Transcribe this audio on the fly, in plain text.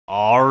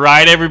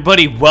Alright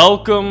everybody,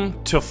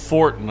 welcome to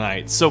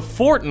Fortnite. So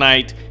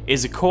Fortnite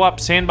is a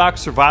co-op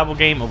sandbox survival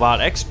game about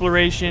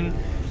exploration,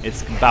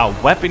 it's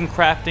about weapon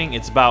crafting,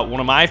 it's about one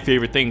of my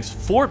favorite things,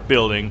 fort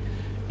building,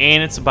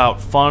 and it's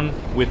about fun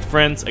with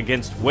friends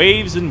against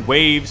waves and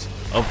waves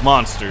of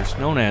monsters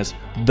known as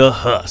the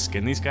Husk.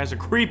 And these guys are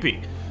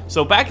creepy.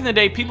 So back in the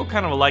day, people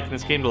kind of likened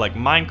this game to like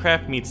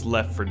Minecraft meets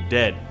Left 4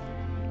 Dead.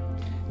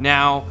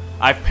 Now,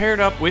 I've paired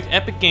up with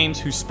Epic Games,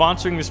 who's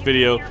sponsoring this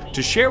video,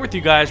 to share with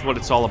you guys what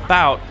it's all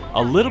about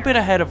a little bit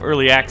ahead of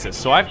early access.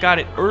 So I've got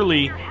it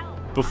early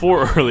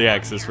before early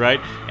access, right?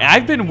 And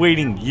I've been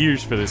waiting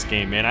years for this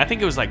game, man. I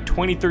think it was like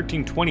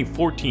 2013,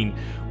 2014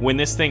 when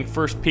this thing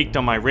first peaked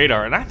on my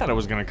radar, and I thought it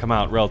was going to come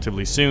out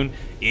relatively soon.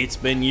 It's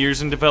been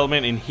years in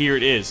development, and here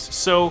it is.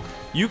 So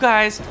you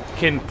guys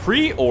can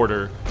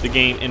pre-order the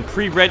game and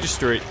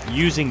pre-register it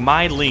using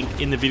my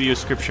link in the video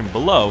description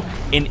below.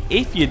 And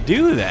if you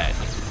do that,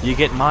 you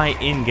get my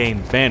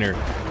in-game banner,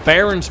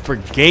 Baron's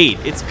Brigade.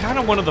 It's kind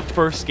of one of the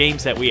first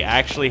games that we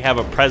actually have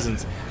a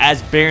presence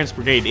as Baron's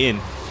Brigade in,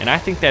 and I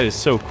think that is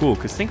so cool,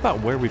 because think about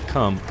where we've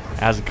come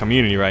as a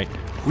community, right?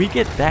 We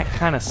get that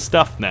kind of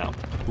stuff now.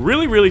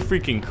 Really, really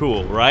freaking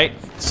cool, right?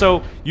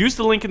 So use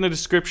the link in the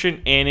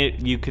description,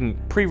 and you can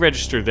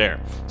pre-register there.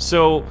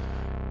 So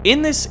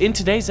in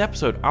today's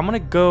episode, I'm gonna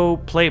go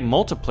play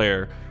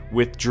multiplayer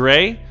with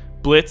Dre,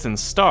 Blitz, and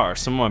Star,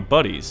 some of my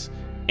buddies.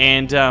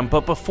 And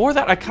but before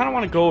that, I kind of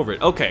want to go over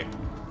it. Okay,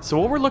 so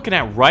what we're looking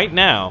at right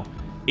now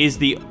is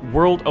the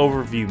world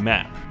overview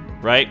map,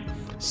 right?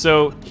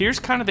 So here's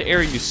kind of the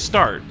area you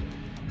start,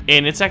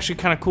 and it's actually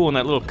kind of cool. In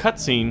that little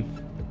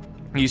cutscene,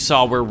 you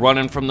saw we're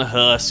running from the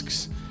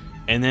Husks,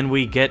 and then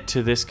we get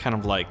to this kind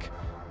of like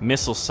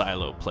missile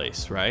silo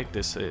place, right?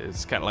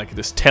 It's got like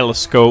this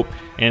telescope,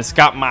 and it's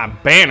got my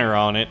banner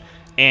on it,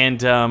 and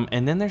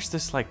then there's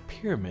this like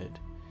pyramid,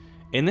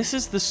 and this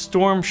is the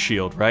storm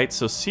shield, right?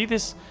 So see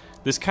this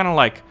kind of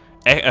like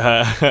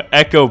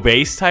echo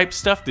base type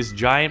stuff. This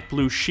giant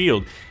blue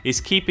shield is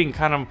keeping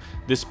kind of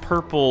this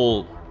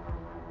purple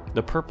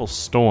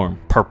storm,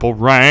 purple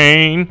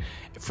rain,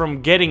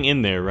 from getting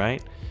in there,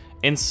 right?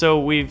 And so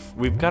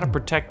we've got to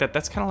protect that.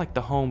 That's kind of like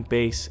the home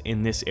base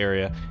in this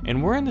area,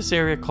 and we're in this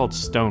area called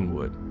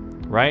Stonewood,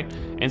 right?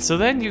 And so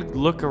then you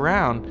look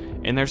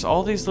around, and there's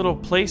all these little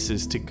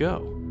places to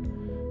go.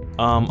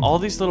 All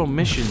these little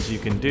missions you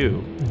can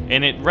do,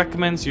 and it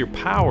recommends your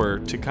power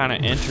to kind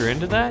of enter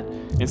into that.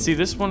 And see,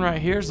 this one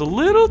right here is a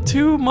little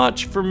too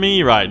much for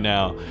me right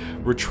now.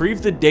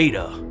 Retrieve the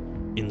data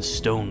in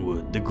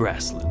Stonewood, the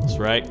grasslands,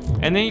 right?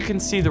 And then you can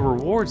see the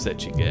rewards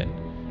that you get.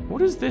 What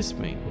does this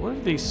mean? What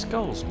do these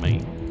skulls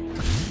mean?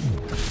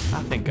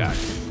 I think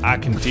I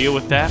can deal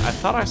with that. I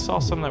thought I saw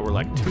some that were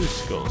like 2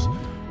 skulls.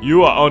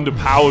 You are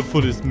underpowered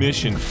for this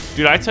mission.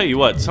 Dude, I tell you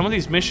what, some of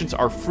these missions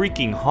are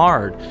freaking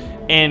hard,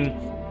 and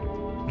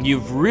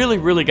you've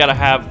really got to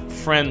have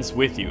friends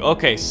with you.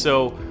 Okay,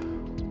 so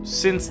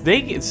since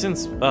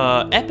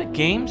Epic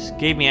Games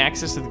gave me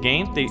access to the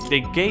game,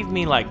 they gave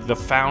me like the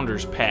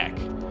Founders Pack,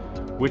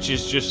 which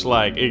is just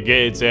like it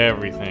gets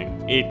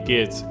everything. It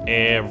gets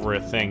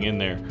everything in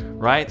there,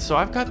 right? So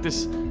I've got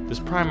this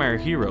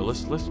primary hero.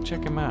 Let's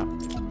check him out.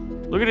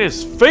 Look at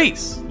his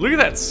face. Look at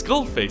that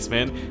skull face,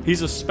 man.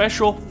 He's a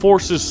special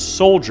forces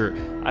soldier.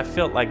 I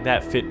felt like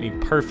that fit me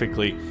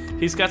perfectly.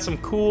 He's got some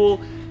cool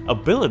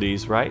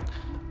abilities, right?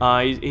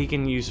 He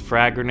can use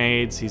frag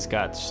grenades. He's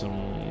got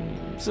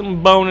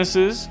some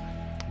bonuses.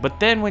 But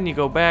then when you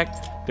go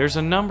back, there's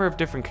a number of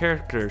different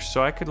characters.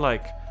 So I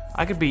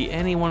could be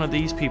any one of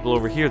these people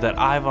over here that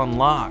I've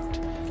unlocked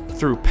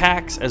through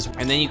packs,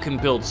 and then you can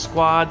build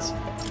squads,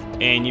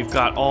 and you've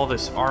got all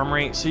this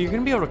armory. So you're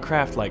gonna be able to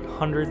craft like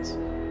hundreds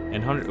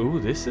and hundreds. Ooh,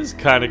 this is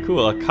kind of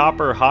cool. A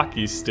copper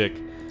hockey stick.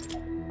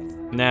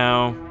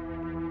 Now,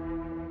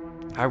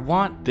 I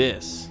want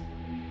this.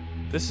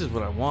 This is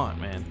what I want,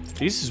 man.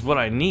 This is what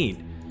I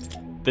need.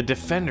 The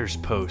defender's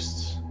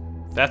posts.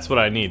 That's what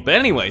I need. But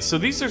anyway, so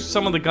these are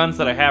some of the guns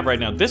that I have right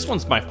now. This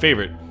one's my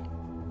favorite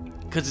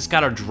because it's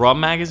got a drum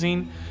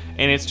magazine,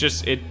 and it's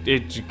just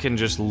it can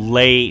just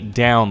lay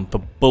down the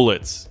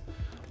bullets.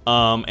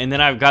 And then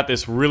I've got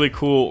this really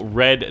cool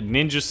red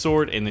ninja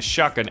sword and the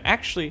shotgun.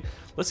 Actually,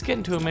 let's get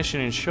into a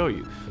mission and show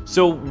you.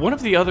 So one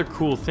of the other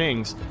cool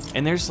things,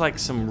 and there's like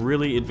some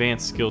really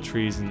advanced skill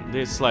trees, and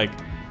it's like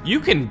you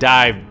can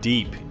dive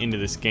deep into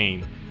this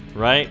game,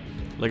 right?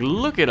 Like,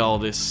 look at all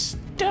this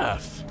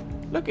stuff.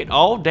 Look at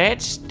all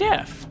that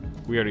stuff.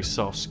 We already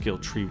saw skill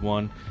tree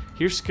 1.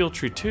 Here's skill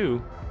tree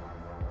 2.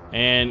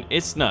 And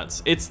it's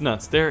nuts. It's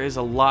nuts. There is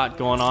a lot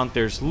going on.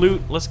 There's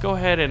loot. Let's go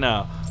ahead and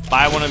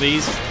buy one of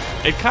these.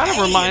 It kind of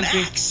reminds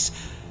me.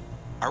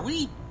 Are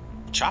we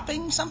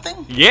chopping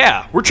something?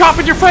 Yeah, we're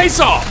chopping your face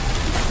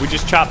off. We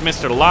just chopped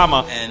Mr.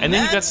 Llama, and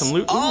then you got some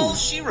loot.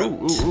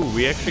 Ooh,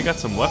 we actually got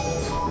some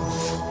weapons.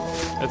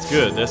 That's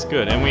good. That's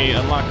good. And we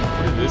unlocked.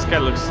 This guy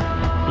looks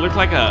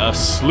like a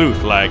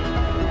sleuth, like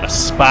a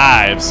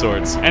spy of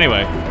sorts.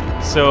 Anyway,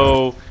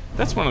 so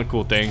that's one of the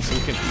cool things.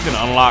 You can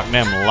unlock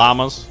them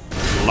llamas.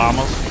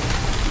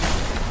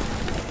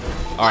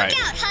 All right.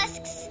 Look out,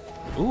 Husks.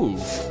 Ooh.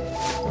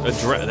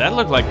 That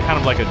looked like kind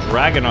of like a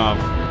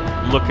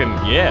Dragonov looking,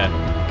 yeah,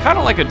 kind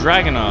of like a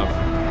Dragonov,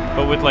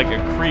 but with like a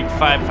Krieg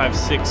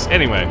 5.56.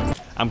 Anyway,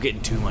 I'm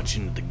getting too much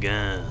into the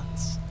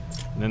guns.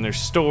 And then there's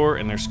store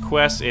and there's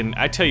quests, and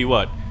I tell you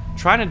what,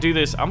 trying to do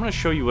this, I'm gonna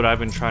show you what I've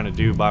been trying to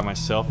do by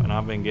myself, and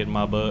I've been getting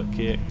my butt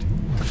kicked.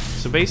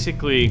 So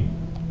basically,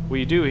 what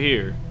you do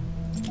here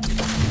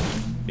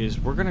is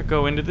we're gonna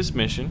go into this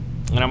mission,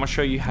 and I'm gonna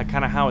show you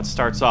kind of how it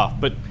starts off.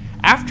 But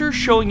after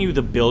showing you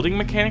the building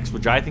mechanics,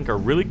 which I think are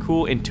really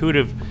cool,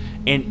 intuitive,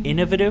 and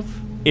innovative,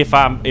 if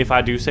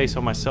I do say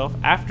so myself,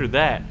 after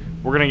that,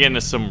 we're gonna get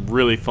into some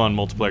really fun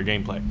multiplayer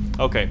gameplay.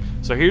 Okay,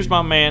 so here's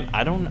my man.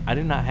 I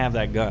do not have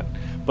that gun,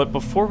 but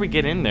before we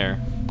get in there,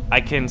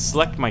 I can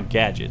select my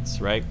gadgets,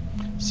 right?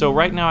 So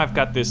right now I've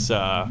got this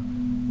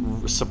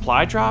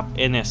supply drop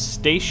and a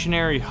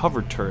stationary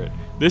hover turret.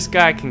 This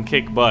guy can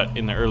kick butt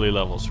in the early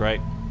levels,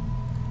 right?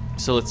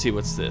 So let's see,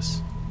 what's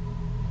this?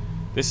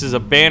 This is a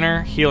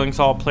banner, healings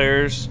all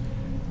players.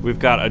 We've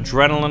got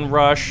adrenaline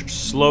rush,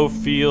 slow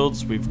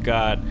fields. We've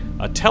got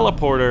a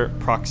teleporter,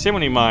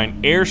 proximity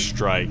mine,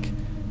 airstrike,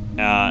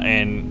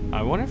 and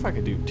I wonder if I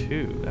could do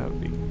two. That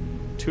would be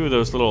two of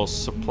those little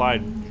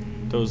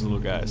those little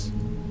guys.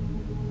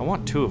 I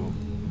want two of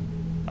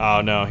them.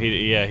 Oh no,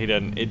 he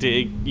doesn't.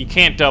 You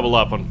can't double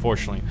up,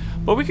 unfortunately.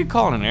 But we could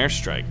call it an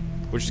airstrike,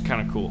 which is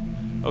kind of cool.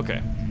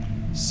 Okay,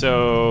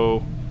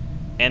 so,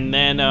 and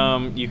then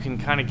you can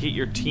kind of get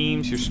your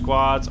teams, your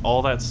squads,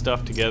 all that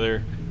stuff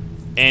together.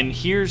 And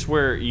here's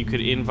where you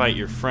could invite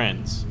your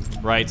friends,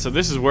 right? So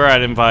this is where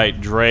I'd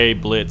invite Dre,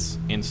 Blitz,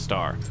 and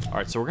Star. All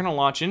right, so we're gonna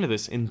launch into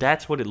this, and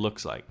that's what it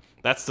looks like.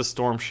 That's the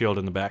storm shield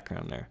in the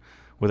background there,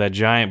 with that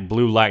giant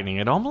blue lightning.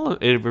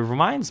 It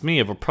reminds me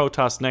of a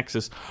Protoss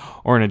Nexus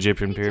or an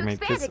Egyptian pyramid,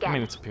 because I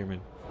mean it's a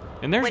pyramid.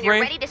 And there's when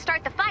you're ready to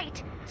start the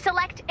fight,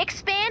 select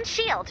Expand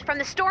Shield from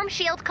the Storm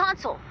Shield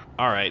console.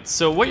 All right,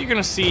 so what you're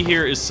gonna see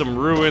here is some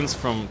ruins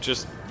from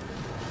just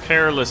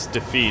perilous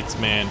defeats,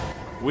 man.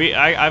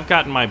 I've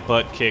gotten my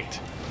butt kicked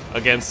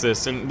against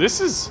this, and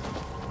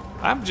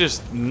I'm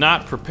just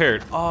not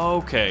prepared. Oh,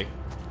 okay.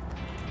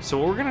 So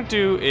what we're gonna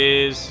do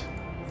is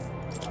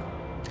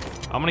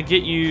I'm gonna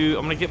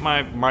get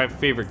my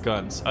favorite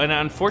guns. And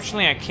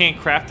unfortunately I can't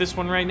craft this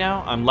one right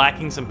now. I'm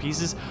lacking some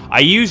pieces. I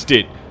used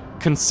it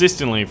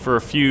consistently for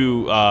a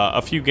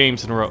few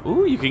games in a row.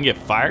 Ooh, you can get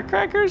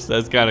firecrackers?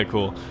 That's kinda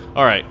cool.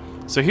 Alright,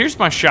 so here's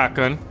my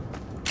shotgun.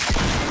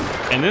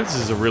 And this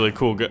is a really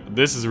cool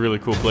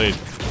blade.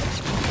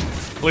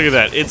 Look at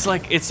that. It's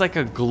like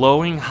a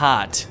glowing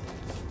hot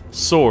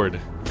sword.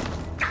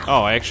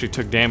 Oh, I actually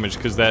took damage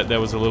because that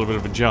was a little bit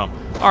of a jump.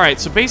 Alright,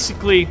 so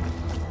basically,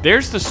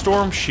 there's the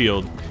storm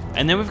shield.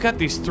 And then we've got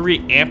these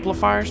three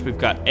amplifiers. We've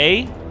got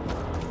A,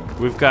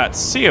 we've got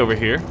C over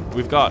here,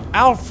 we've got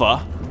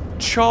Alpha,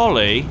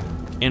 Charlie,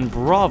 and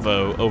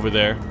Bravo over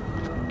there.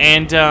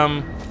 And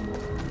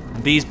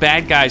these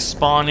bad guys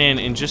spawn in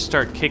and just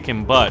start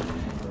kicking butt.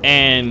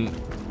 And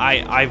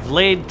I've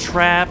laid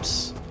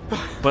traps,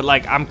 but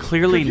like I'm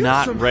clearly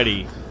not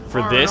ready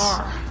for this.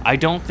 I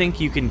don't think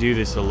you can do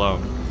this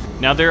alone.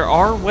 Now there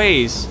are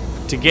ways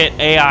to get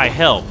AI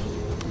help,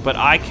 but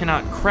I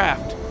cannot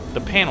craft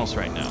the panels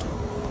right now.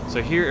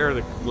 So here are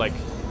the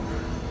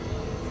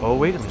oh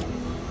wait a minute.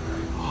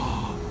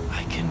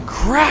 I can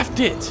craft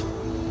it.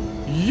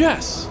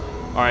 Yes.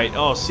 All right.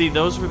 Oh, see,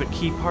 those were the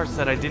key parts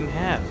that I didn't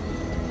have.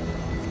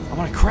 I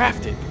want to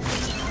craft it.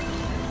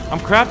 I'm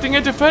crafting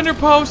a defender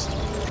post.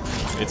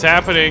 It's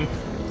happening.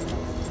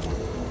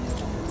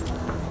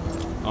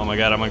 Oh my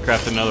god, I'm gonna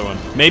craft another one.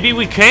 Maybe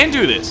we can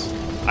do this.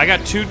 I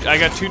got two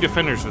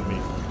defenders with me.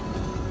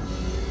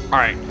 All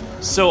right.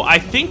 So I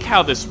think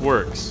how this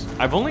works.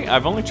 I've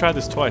only tried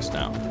this twice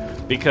now,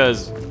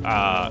 because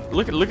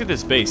look at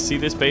this base. See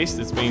this base?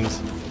 This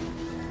means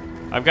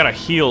I've got to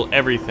heal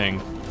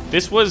everything.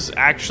 This was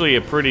actually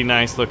a pretty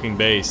nice looking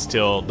base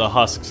till the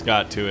husks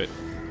got to it.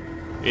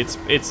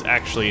 It's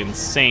actually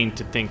insane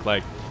to think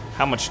like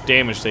how much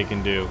damage they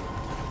can do.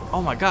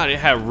 Oh my god, it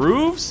had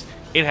roofs,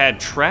 it had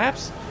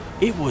traps.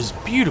 It was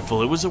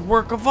beautiful. It was a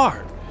work of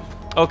art.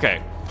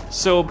 Okay.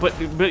 So, but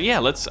yeah,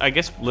 let's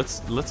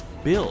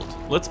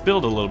build. Let's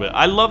build a little bit.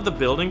 I love the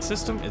building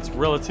system. It's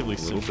relatively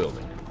simple.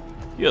 Building.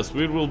 Yes,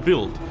 we will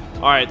build.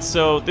 All right,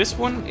 so this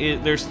one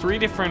there's three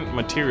different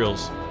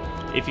materials.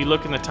 If you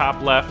look in the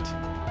top left,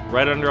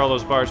 right under all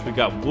those bars, we've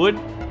got wood,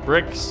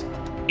 bricks,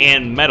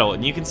 and metal.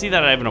 And you can see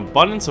that I have an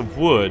abundance of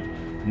wood,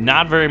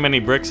 not very many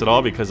bricks at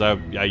all, because I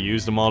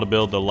used them all to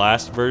build the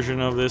last version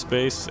of this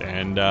base,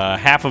 and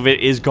half of it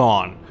is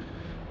gone.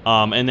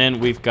 And then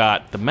we've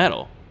got the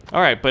metal.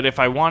 Alright, but if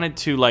I wanted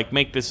to like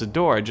make this a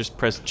door, I just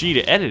press G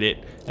to edit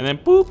it, and then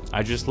boop,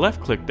 I just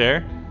left click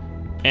there,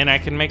 and I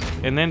can make,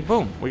 and then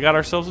boom, we got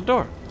ourselves a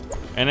door.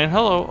 And then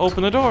hello,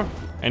 open the door,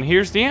 and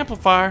here's the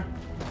amplifier.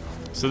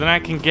 So then I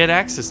can get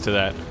access to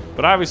that.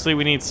 But obviously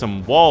we need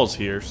some walls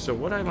here, so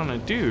what I'm gonna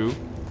do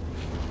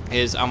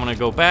is I'm gonna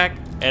go back,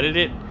 edit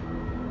it,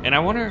 and I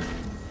wonder,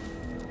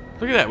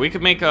 look at that, we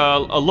could make a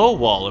low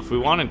wall if we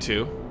wanted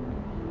to.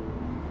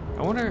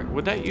 I wonder,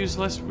 would that use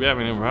less? Yeah, I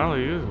mean,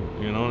 probably use,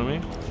 you know what I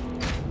mean?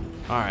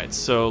 Alright,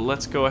 so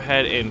let's go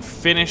ahead and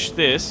finish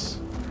this.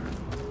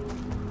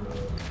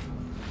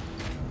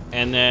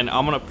 And then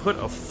I'm gonna put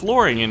a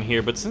flooring in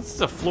here, but since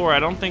it's a floor, I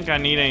don't think I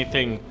need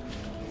anything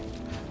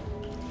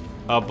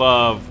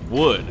above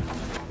wood.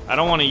 I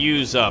don't want to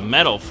use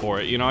metal for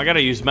it. You know, I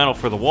gotta use metal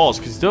for the walls,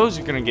 because those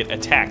are gonna get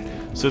attacked.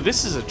 So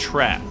this is a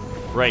trap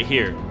right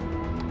here.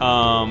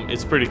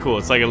 It's pretty cool.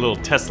 It's like a little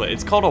Tesla.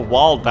 It's called a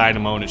wall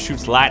dynamo, and it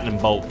shoots lightning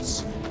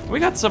bolts. We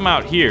got some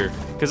out here,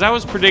 because I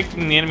was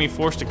predicting the enemy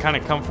force to kind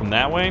of come from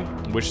that way,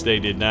 which they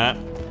did not.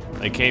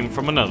 They came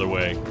from another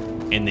way,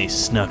 and they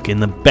snuck in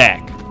the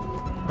back,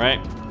 right?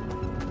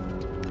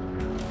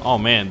 Oh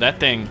man, that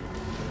thing...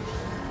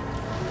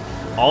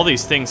 All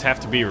these things have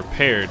to be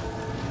repaired.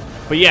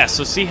 But yeah,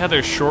 so see how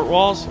there's short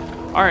walls?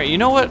 Alright, you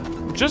know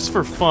what? Just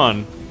for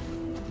fun,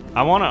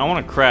 I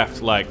wanna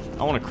craft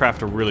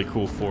a really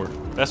cool fort.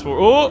 That's what.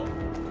 Oh,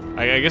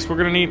 I guess we're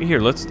gonna need here.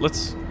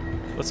 Let's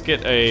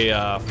get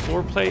a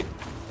floor plate.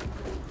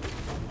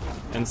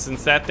 And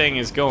since that thing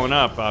is going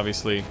up,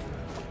 obviously.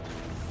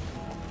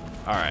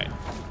 All right,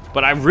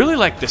 but I really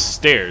like the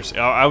stairs.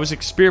 I was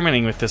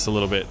experimenting with this a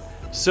little bit.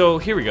 So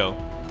here we go.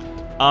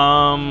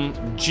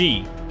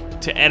 G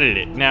to edit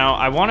it. Now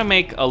I want to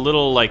make a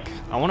little like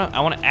I want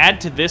to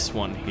add to this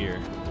one here.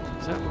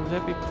 Would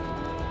that be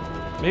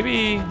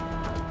maybe?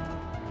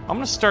 I'm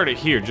gonna start it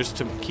here just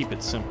to keep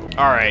it simple.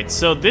 Alright,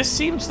 so this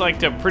seems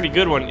like a pretty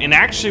good one, and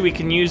actually we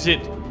can use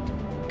it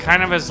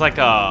kind of as like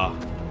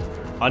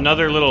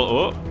another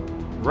little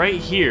right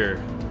here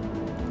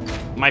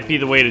might be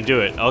the way to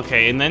do it.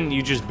 Okay, and then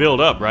you just build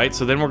up, right?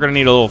 So then we're gonna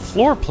need a little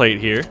floor plate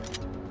here.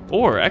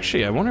 Or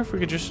actually, I wonder if we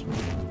could just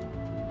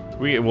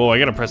well, I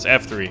gotta press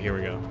F3. Here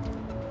we go.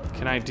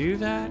 Can I do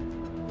that?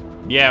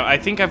 Yeah, I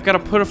think I've got to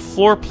put a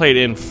floor plate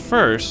in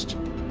first.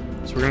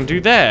 So we're gonna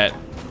do that.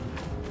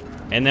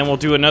 And then we'll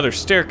do another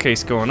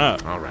staircase going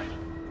up. All right.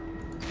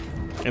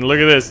 And look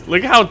at this.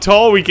 Look how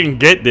tall we can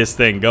get this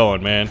thing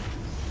going, man.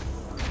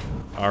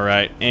 All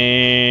right,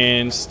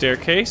 and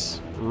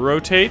staircase.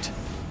 Rotate,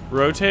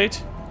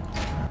 rotate.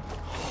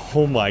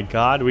 Oh my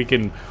God, we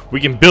can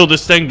build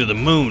this thing to the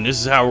moon. This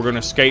is how we're gonna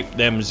escape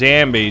them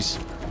zombies.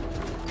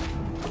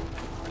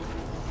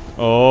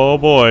 Oh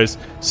boys.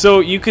 So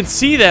you can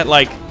see that,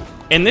 like,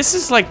 and this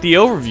is like the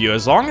overview.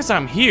 As long as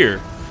I'm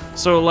here,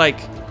 so like.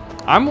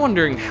 I'm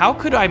wondering, how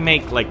could I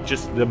make, like,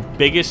 just the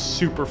biggest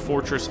super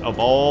fortress of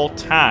all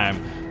time?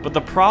 But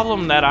the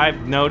problem that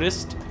I've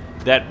noticed,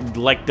 that,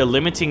 like, the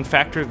limiting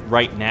factor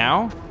right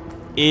now,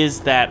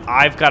 is that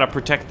I've got to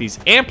protect these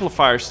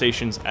amplifier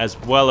stations as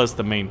well as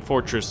the main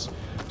fortress.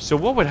 So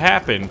what would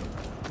happen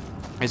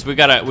is we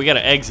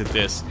gotta exit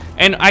this.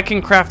 And I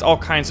can craft all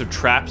kinds of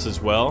traps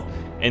as well,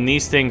 and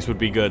these things would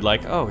be good.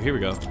 Like, oh, here we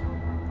go.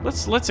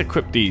 Let's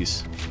equip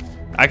these.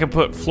 I can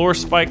put floor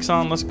spikes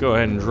on. Let's go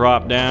ahead and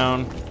drop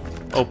down.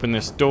 Open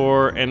this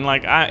door, and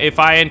like if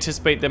I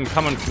anticipate them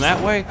coming from that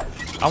way,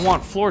 I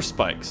want floor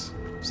spikes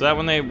so that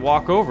when they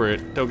walk over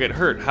it, they'll get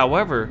hurt.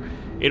 However,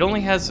 it only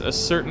has a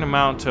certain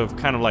amount of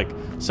kind of like,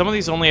 some of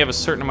these only have a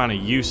certain amount of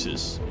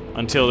uses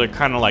until they're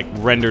kind of like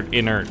rendered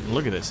inert.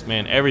 Look at this,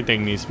 man,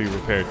 everything needs to be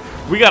repaired.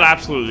 We got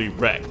absolutely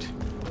wrecked.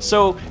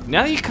 So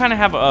now that you kind of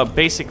have a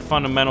basic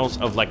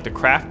fundamentals of like the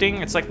crafting,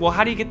 it's like, well,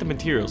 how do you get the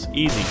materials?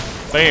 Easy,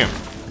 bam.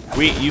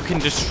 You can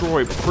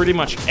destroy pretty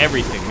much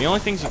everything. The only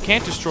things you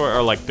can't destroy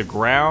are like the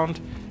ground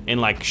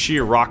and like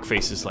sheer rock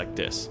faces like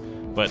this.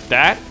 But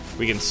that,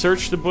 we can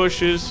search the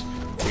bushes,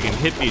 we can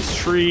hit these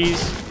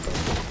trees.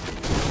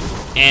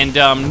 And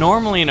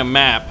normally in a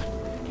map,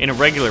 in a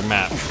regular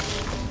map,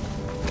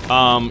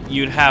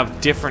 you'd have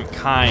different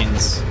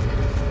kinds.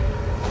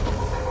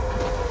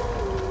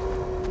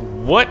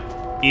 What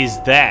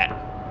is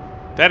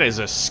that? That is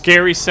a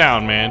scary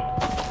sound, man.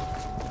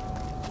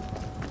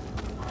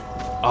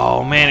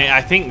 Oh man,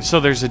 I think so.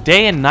 There's a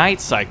day and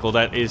night cycle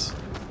that is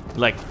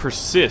like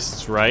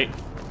persists, right?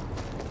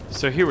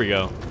 So here we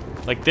go.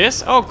 Like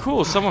this? Oh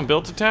cool, someone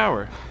built a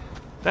tower.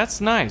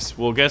 That's nice.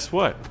 Well, guess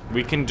what?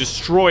 We can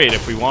destroy it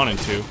if we wanted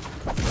to.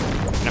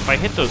 And if I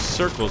hit those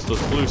circles,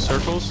 those blue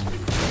circles,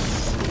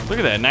 look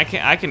at that. And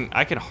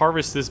I can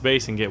harvest this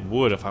base and get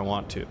wood if I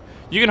want to.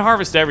 You can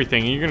harvest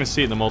everything, and you're gonna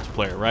see it in the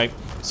multiplayer, right?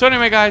 So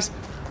anyway, guys,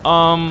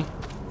 kind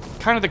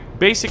of the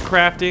basic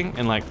crafting,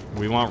 and like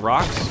we want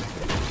rocks.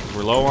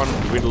 We're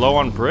low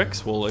on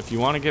bricks. Well, if you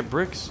want to get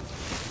bricks,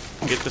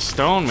 get the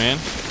stone, man.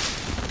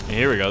 And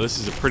here we go. This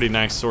is a pretty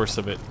nice source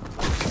of it.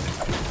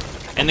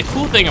 And the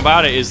cool thing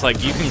about it is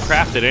like you can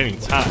craft it any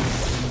time.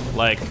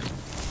 Like,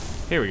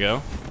 here we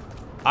go.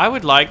 I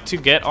would like to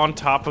get on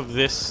top of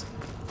this.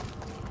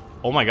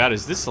 Oh my God,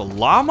 is this a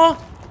llama?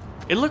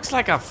 It looks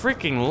like a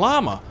freaking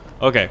llama.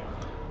 Okay,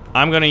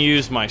 I'm gonna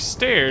use my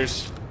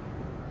stairs.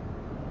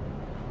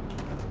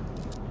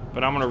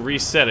 But I'm gonna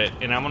reset it,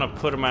 and I'm gonna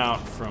put them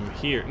out from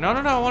here. No,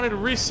 I wanted to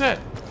reset.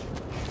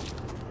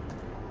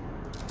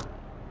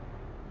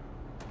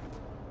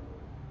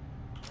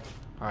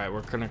 All right,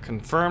 we're gonna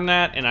confirm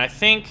that, and I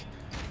think,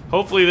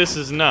 hopefully this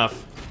is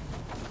enough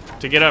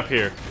to get up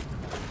here.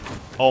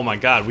 Oh my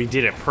God, we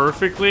did it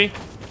perfectly?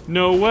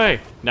 No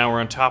way. Now we're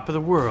on top of the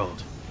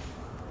world.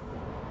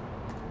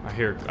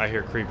 I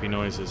hear creepy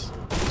noises.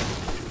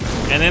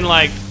 And then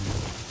like,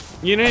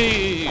 you know,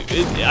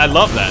 I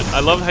love that. I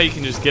love how you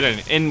can just get in.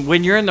 And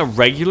when you're in the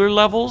regular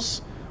levels,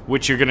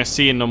 which you're gonna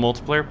see in the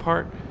multiplayer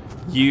part,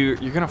 you're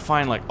gonna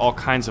find like all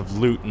kinds of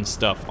loot and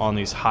stuff on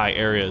these high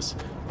areas.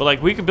 But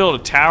like, we could build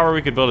a tower,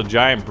 we could build a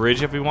giant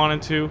bridge if we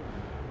wanted to.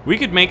 We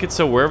could make it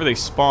so wherever they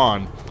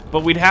spawn,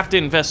 but we'd have to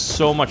invest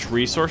so much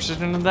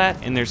resources into that,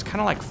 and there's kind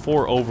of like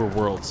 4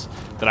 overworlds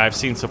that I've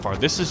seen so far.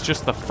 This is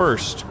just the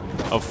first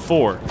of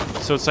 4.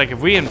 So it's like if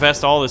we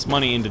invest all this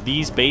money into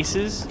these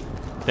bases,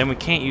 then we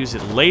can't use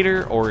it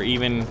later or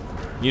even,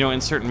 you know, in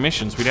certain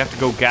missions. We'd have to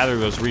go gather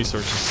those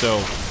resources.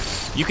 So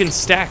you can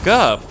stack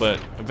up, but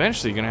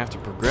eventually you're gonna have to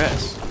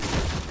progress.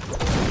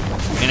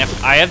 And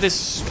if I have this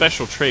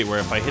special trait where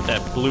if I hit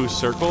that blue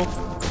circle,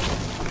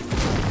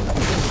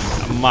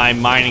 my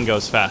mining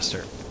goes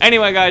faster.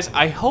 Anyway, guys,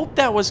 I hope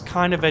that was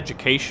kind of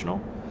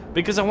educational,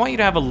 because I want you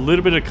to have a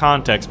little bit of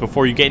context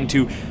before you get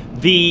into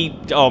the,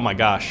 oh my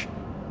gosh,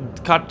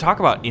 talk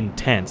about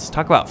intense,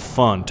 talk about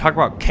fun, talk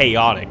about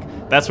chaotic.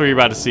 That's what you're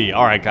about to see.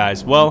 All right,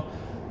 guys, well,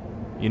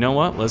 you know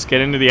what? Let's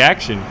get into the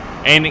action.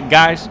 And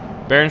guys,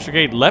 Baron's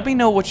Brigade, let me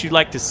know what you'd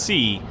like to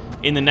see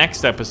in the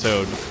next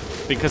episode,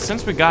 because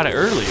since we got it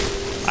early,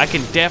 I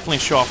can definitely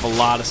show off a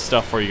lot of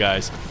stuff for you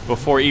guys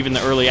before even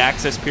the early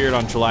access period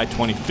on July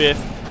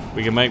 25th.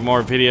 We can make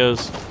more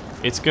videos.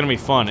 It's gonna be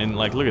fun, and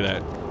like, look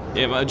at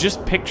that.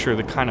 Just picture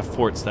the kind of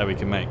forts that we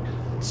can make.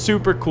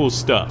 Super cool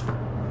stuff.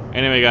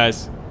 Anyway,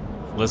 guys,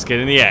 let's get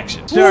in the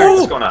action. What's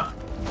going on?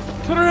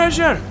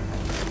 Treasure!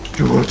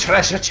 Ooh,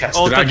 treasure chest.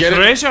 Oh, Did the I get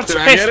treasure it? Did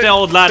I get chest, it?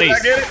 old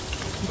laddies. Did I get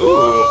it? Ooh.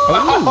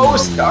 Oh,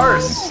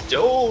 stars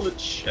stole the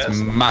chest.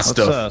 My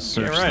stuff.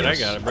 You're right, I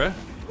got it, bro.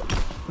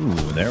 Ooh,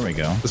 there we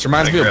go. This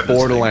reminds me of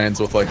Borderlands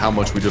with like how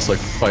much we just like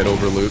fight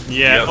over loot.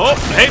 Yeah. Yep. Oh,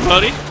 hey,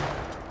 buddy.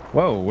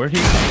 Whoa, where'd he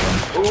come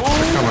from? Ooh,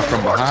 Coming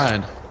from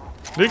behind.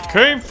 It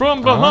came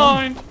from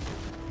behind.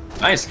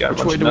 nice, got a Which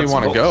bunch way of do we nuts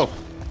want and to go?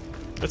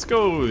 bolts. Let's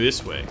go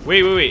this way.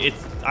 Wait.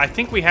 I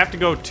think we have to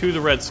go to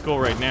the Red Skull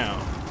right now.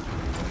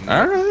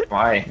 All right.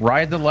 Why?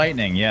 Ride the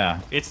lightning,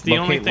 yeah. It's the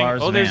only Locate thing.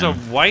 Lars Oh, there's a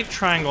Van. white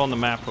triangle on the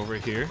map over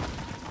here.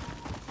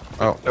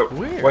 Oh. Oh,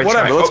 Weird. wait,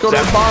 Whatever. Let's go to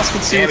the Zam- boss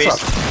and see what's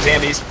up.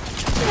 Zambies.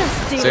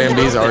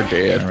 Zambies are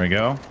dead. There we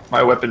go.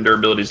 My weapon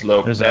durability's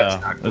low. There's That's a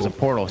not cool. there's a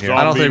portal here.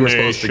 I don't think we're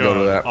supposed to go to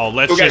that. Oh,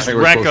 let's Okay. just I think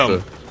we're wreck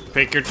supposed them.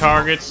 Pick your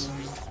targets.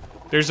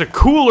 There's a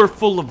cooler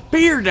full of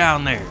beer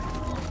down there.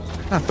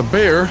 Not the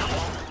bear.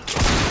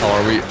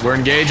 Oh, we're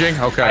engaging?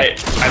 Okay.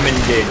 I'm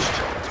engaged.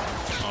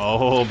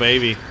 Oh,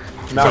 baby.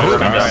 Now Alright, we're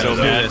let's so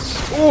do bad.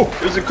 this. Ooh,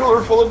 there's a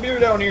cooler full of beer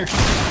down here.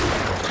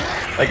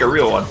 Like a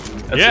real one.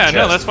 That's Yeah, a no,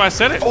 chest. that's why I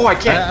said it. Oh, I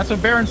can't. That's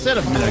what Baron said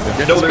a minute ago.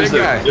 Get No, this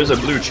big guy. there's a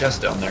blue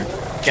chest down there.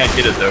 Can't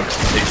get it though,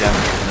 because you take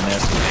damage from the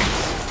nasty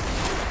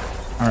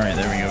thing. Alright,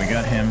 there we go. We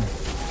got him.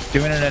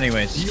 Doing it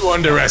anyways. You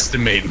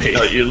underestimate me.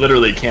 No, you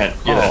literally can't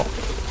get it.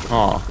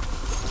 Oh.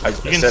 I You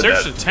can said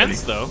search that the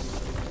tents, though.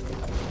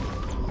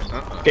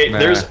 Okay, Nah.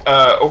 there's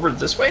over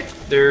this way.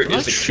 There is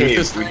Let's a shoot cave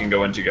this we can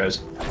go into, guys.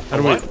 How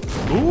do we?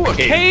 Ooh, a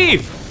Cave.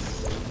 cave.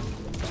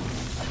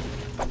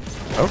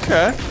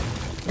 Okay.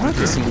 Might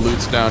be some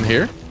loots down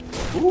here.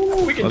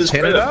 Ooh, we can Let's just hit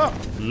spread it it up.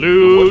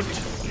 Loot.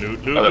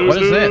 Loot,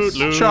 What is this?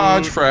 loot.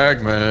 Charge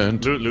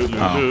fragment. Loot, loot, loot,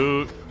 Oh.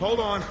 loot. Hold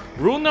on.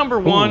 Rule number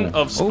 1 Ooh.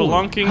 of Ooh.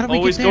 spelunking, How did we get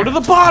always go there? to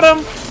the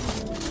bottom.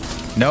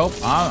 Nope,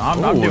 I'm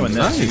Ooh, doing this.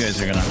 nice. You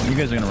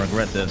guys are gonna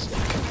regret this.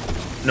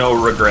 No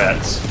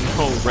regrets.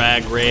 Oh,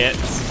 rag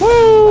rats.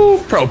 Woo!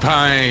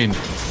 Propane.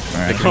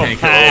 Alright,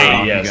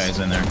 Propane. you Yes. guys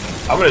in there.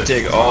 I'm gonna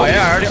take all. Oh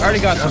yeah, I these. already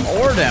got some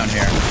ore down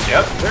here.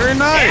 Yep. Very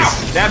nice.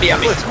 Ow, stabby at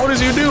me. Blitz, what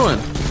is you doing?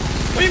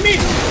 What do you mean?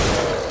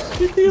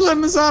 You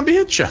letting the zombie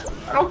hit you.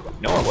 I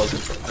don't. No, I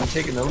wasn't. I'm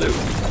taking the loot.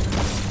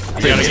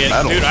 You gotta It's get,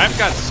 metal. dude, I've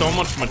got so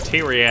much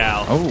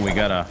material. Oh, we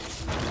got a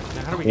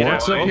How do we get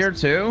quartz out? up here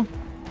too.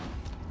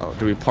 Oh,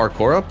 do we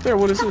parkour up there?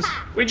 What is this?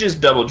 We just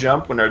double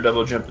jump when our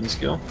double jumping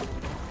skill.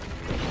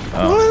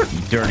 Oh, What? you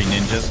dirty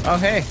ninjas. Oh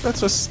hey.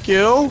 That's a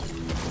skill.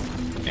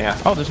 Yeah.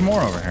 Oh, there's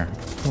more over here.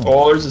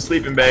 Oh, there's a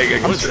sleeping bag. I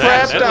can What's search.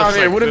 that? Trapped That down looks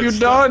here. like What have good you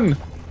stuff. done?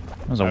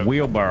 There's a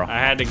wheelbarrow. I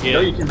had to You know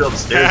you get. can build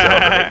stairs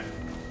out of it.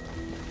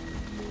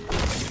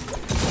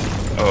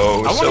 Oh,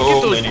 I want to so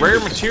get those many rare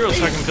pieces. materials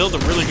so I can build the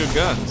really good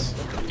guns.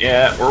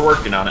 Yeah, we're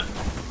working on it.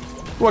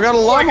 Oh, I got a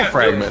llama got-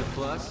 fragment.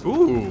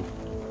 Ooh,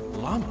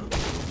 llama.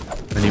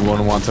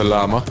 Anyone want a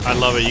llama? I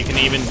love it. You can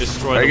even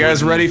destroy. Are you the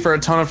guys wooden- ready for a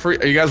ton of free?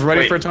 Are you guys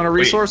ready Wait, for a ton of wait.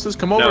 resources?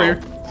 Come over No. here.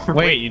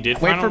 Wait, you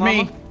did Wait find a for me.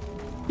 llama?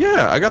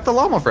 Yeah, I got the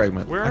llama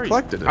fragment. Where I are you?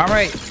 collected it. All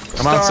right.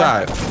 I'm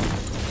outside.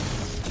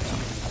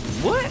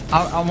 What?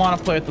 I want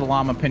to play with the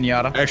llama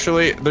pinata.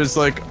 Actually, there's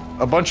like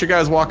a bunch of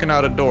guys walking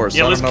out of doors. So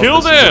Yeah, I let's don't know kill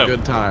if this is them. a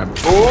good time.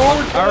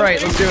 All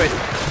right, let's do it.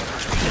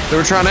 They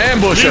were trying to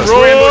ambush us. Leroy!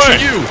 We're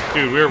ambushing you.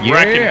 Dude, we're Yeah.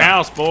 wrecking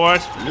house,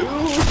 boys.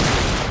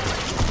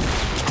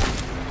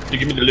 You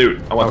give me the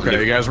loot. I want Okay, the you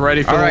loot. guys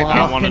ready for All the right, I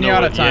llama? want to know.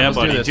 Pinata What, time, yeah, let's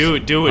do buddy. this. Do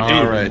it, do it, All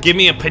dude. right. Give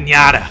me a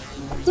pinata.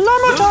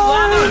 Llama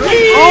time!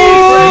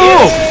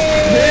 Oh!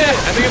 Yeah,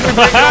 I think if we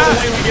break all the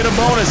way, we get a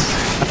bonus.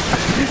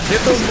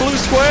 Hit those blue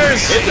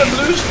squares. Hit the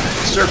blue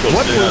circles.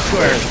 What dude. blue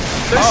squares?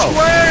 There's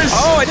squares!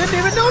 Oh, I didn't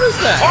even notice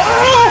that.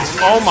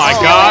 Oh my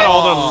God!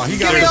 All he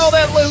the got Give me all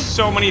that loot.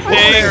 so many there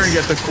and things.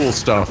 get the cool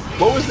stuff.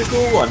 What was the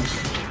cool one?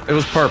 It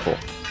was purple.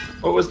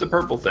 What was the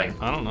purple thing?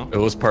 I don't know. It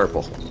was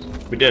purple.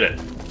 We did it.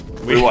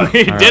 We won.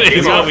 did it.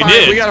 Is what we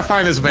did. We gotta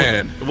find this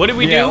van. What did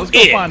we Yeah, do? let's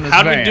go find this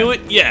How did we van. do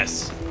it?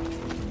 Yes.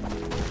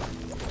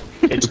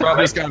 It's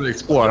Probably just gotta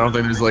explore. I don't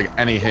think there's like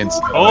any hints.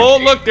 Oh,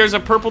 look, there's a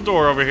purple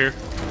door over here.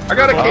 I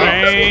got a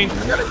cave. Fine.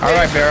 I got a cave. All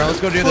right, Baron, let's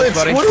go do this, Blitz,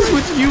 buddy. what is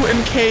with you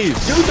and caves?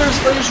 Dude, there's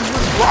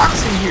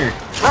rocks in here.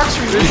 Rocks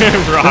are in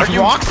here. Rock. There's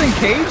rocks and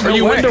caves? Are No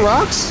you way. into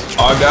rocks?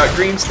 I got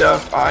green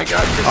stuff. I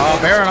got Oh,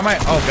 Baron, I might.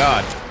 Oh,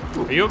 God.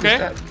 Are you okay?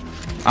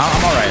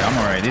 I'm all right. I'm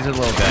all right. These are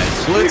little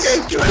guys. Blitz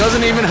guys doing?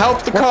 doesn't even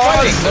help the We're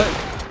cause.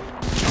 fighting.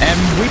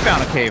 And we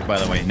found a cave, by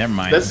the way. Never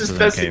mind. That's This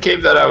isn't the a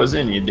cave that I was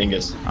in, you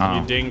dingus. Oh.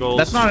 You dingles.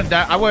 That's not a.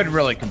 I wouldn't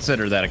really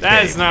consider that a cave.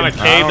 That is not a I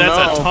cave. don't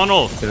That's a know.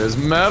 tunnel. There's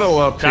metal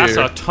up That's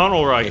here. a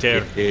tunnel right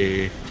there.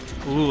 Hey.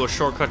 Ooh, a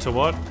shortcut to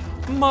what?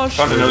 Found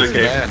Mushroom. another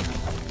cave. Man.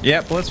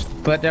 Yep,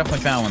 but definitely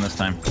found one this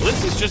time.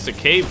 This is just a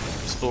cave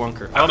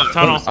spelunker. Oh, the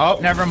tunnel. Oh,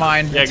 never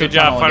mind. Yeah, It's a good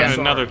job tunnel finding again.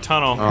 another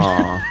tunnel.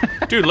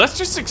 Aw. Dude, let's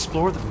just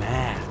explore the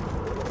map.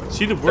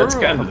 See the world. That's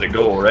kind of the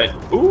goal, right?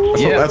 Ooh.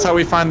 Yeah. That's how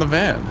we find the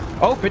van.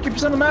 Oh,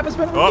 50% of the map has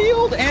been Oh.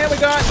 revealed, and we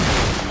got.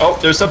 Oh,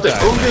 there's something.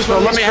 Oh, there's Well,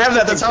 one. let me have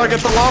that. That's how I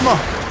get the llama.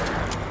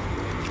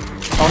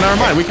 Oh, never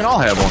mind. We can all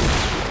have one.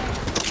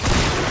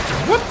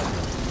 What?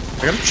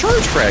 I got a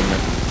charge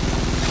fragment.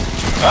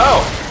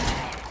 Oh.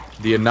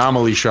 The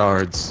anomaly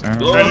shards. Treasure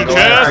Go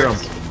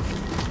chest.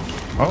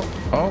 back.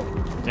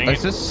 Oh. Dang Is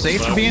it. this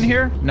safe to be in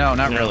here? No,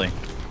 not No. really.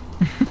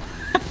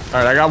 All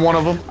right, I got one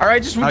of them. All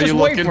right, just How wait you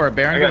looking? for it,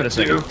 Baron. I Give it got a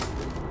second.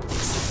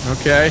 two.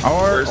 Okay.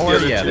 Where's the Or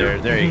other yeah, two?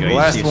 there you go. The You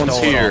last see, one's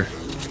stole it here.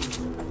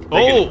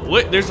 Oh,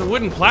 wait, there's a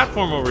wooden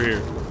platform over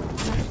here. all.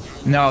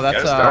 No, that's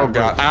Gotta start. Oh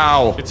god.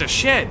 Ow. It's a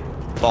shed.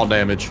 Fall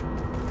damage.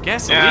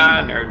 Gasoline.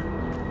 Yeah, nerd.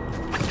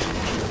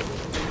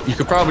 You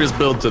could probably just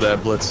build to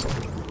that, Blitz.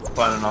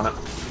 Planning on it.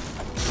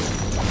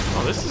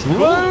 Oh, this is cool.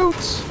 loot.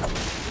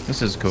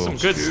 This is cool. Some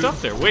good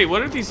stuff there. Wait,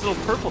 what are these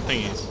little purple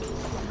thingies?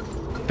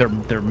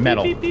 They're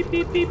metal. Beep, beep,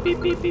 beep, beep,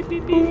 beep, beep, beep,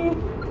 beep, beep.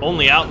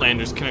 Only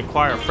Outlanders can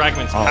acquire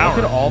fragments of Oh, power.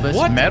 look at all this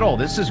What? metal.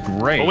 This is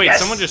great. Oh wait, Yes.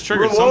 someone just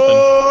triggered something.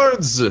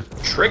 Rewards.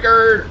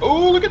 Triggered.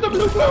 Oh, look at the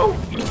blue glow.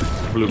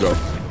 Blue go.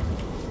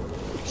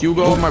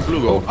 Hugo, my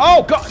blue go.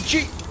 Oh god,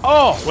 gee.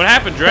 Oh. What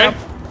happened, Dre?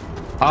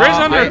 Dre's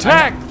under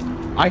attack.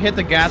 I hit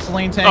the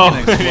gasoline tank Oh.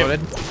 and it exploded.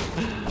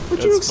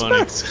 What'd you That's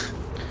funny. expect?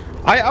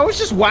 I was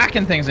just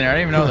whacking things in there. I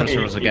didn't even know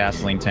there was a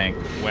gasoline tank.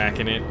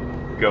 Whacking it.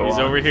 Go He's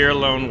on. over here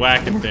alone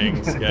whacking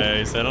things,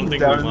 guys. I don't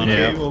think Down we in want the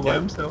to, cave all by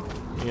himself.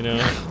 you know.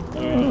 I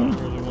don't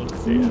really want to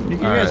see it. You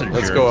All guys right, are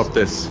let's jerks. go up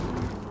this.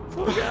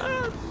 Oh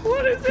God,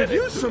 what is it?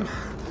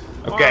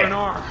 Okay.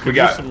 Could We use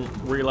got. some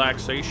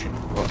relaxation.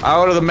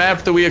 Out of the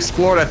map that we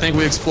explored, I think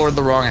we explored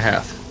the wrong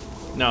half.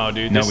 No,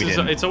 dude. No, This we is.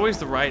 didn't. It's always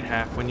the right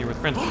half when you're with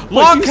friends.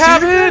 Log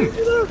cabin.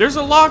 There's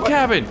a log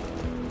cabin.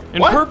 And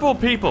What? purple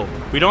people.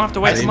 We don't have to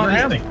wake I them up.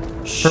 didn't yet.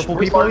 know. Shh, Purple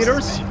Where's people Lars?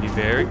 eaters? Be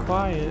very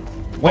quiet.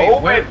 Wait, Oh,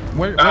 where wait.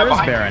 where is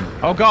behind Baron?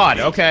 Oh god,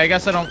 okay, I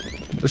guess I don't.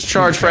 There's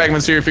charge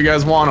fragments here if you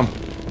guys want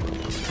them.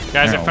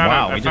 Guys, Oh, I found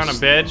wow, a, I we found a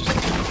just- bed.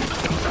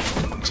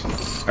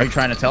 Are you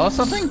trying to tell us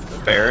something?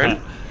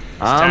 Baron.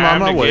 I'm on Time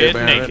my to way, get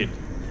Baron. naked.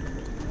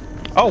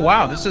 Oh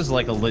wow, this is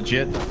like a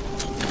legit.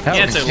 Hell,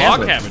 Yeah, it's we a can log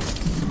live. cabin.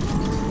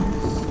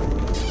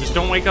 Just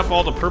don't wake up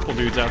all the purple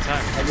dudes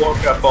outside. I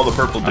woke up all the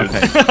purple dudes.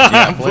 Okay.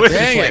 Yeah, Blitz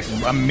Dang just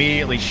like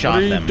immediately What shot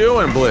are you them.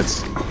 doing,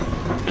 Blitz?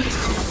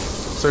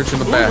 Searching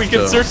the Ooh, bathtub. we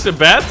can search the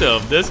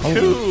bathtub. That's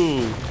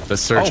cool.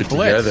 Let's search Oh, it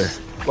Blitz. together.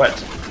 What?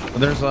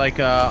 There's like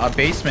a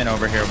basement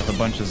over here with a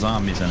bunch of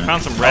zombies in it.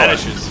 Found some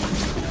radishes.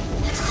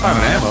 Found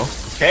ammo.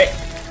 Okay.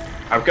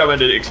 I'm coming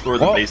to explore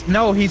the Oh, basement.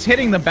 no, he's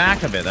hitting the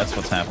back of it. That's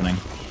what's happening.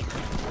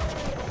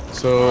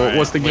 So,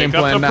 what's the game Wake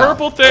up plan the now?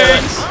 purple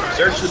things.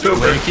 Search the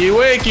pooper. Wakey,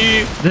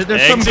 wakey.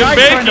 There's some Eggs guy and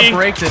trying to bacon.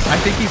 break this. I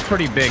think he's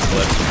pretty big,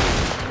 Blitz.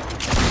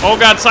 Oh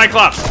God,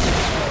 Cyclops.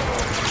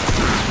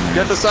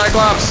 Get the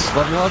Cyclops.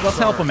 Let's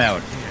help him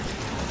out.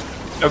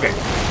 Okay.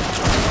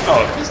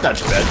 Oh, it's not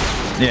too bad.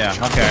 Yeah,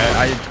 okay.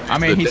 I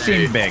mean, he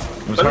seemed big.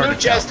 It was But hard loot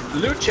to tell. chest.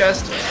 Loot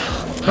chest.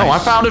 No, I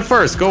found it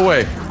first. Go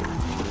away.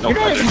 No, You're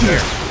not loot even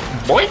chest.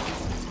 Boink.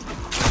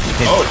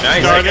 Oh,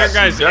 nice. Star, I there are got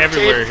guys some duct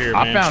everywhere tape. here,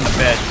 I man. found a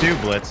bed too,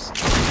 Blitz.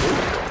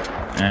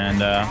 And,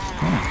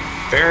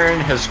 Baron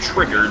has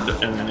triggered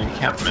an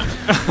encampment.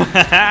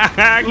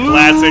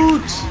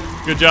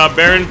 Classic. Good job,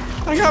 Baron.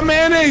 I got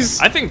mayonnaise.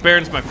 I think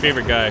Baron's my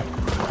favorite guy.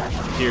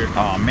 Here.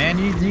 oh man,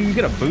 you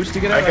get a boost to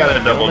get out I of got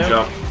that a double building?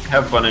 jump.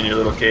 Have fun in your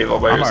little cave all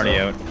by I'm yourself. already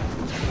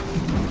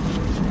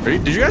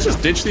out. Did you guys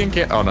just ditch the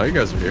encamp? Oh no, you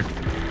guys are here.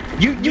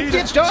 You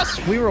ditched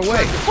us. We were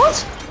away.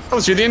 What? I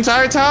was here the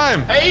entire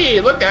time. Hey,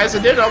 look guys, I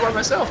did it all by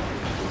myself.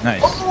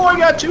 Nice. Oh, I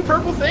got 2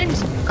 purple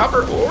things.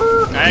 Copper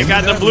ore. I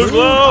got the that blue blue.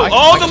 glow. I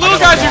Oh, the got little a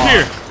guys log. are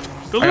here.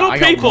 The little I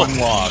got people. one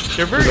log.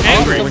 They're very There's a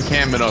angry. whole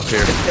encampment up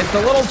here. It's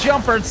the little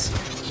jumpers.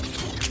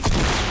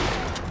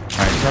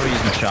 Alright, probably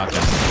use my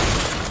shotgun.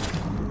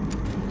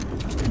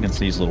 Against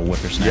these little You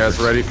whippersnappers.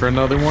 guys ready for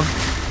another one?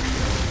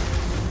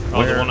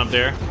 Oh, the one up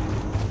there?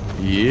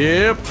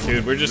 Yep.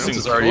 Dude, we're just in...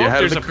 Is already Oh,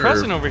 ahead of there's the a curve.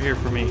 present over here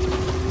for me.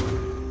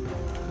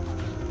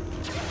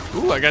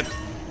 Ooh, I got...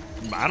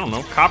 I don't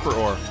know, copper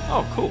ore.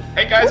 Oh, cool.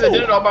 Hey guys, I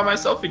did it all by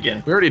myself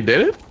again. We already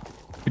did it?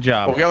 Good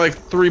job. Oh, we got like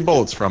 3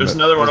 bullets from There's it.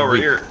 another one over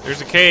Weak. here. There's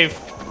a cave.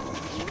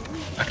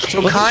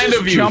 So kind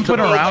of you. Jumping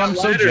to build around, that I'm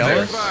so ladder there.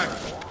 jealous.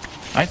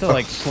 I have to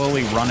like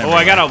slowly run Oh,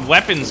 I got a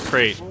weapons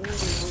crate.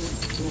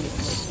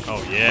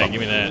 Oh, yeah, give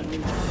me that.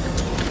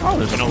 Oh,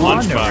 there's and a a pond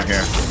over lunchbox.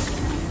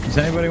 here. Does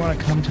anybody want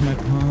to come to my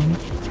pond?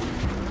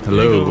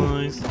 Hello.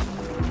 Guys.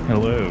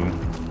 Hello.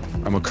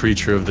 I'm a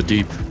creature of the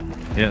deep.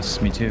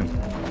 Yes, me too.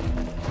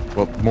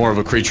 Well, more of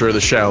a creature of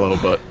the shallow,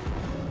 but...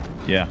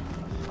 Yeah,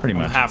 pretty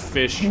I'm much. half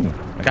fish. I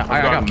got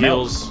I've got milk.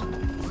 gills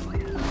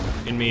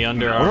in me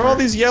under What are all armor.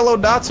 these yellow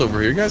dots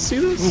over here? You guys see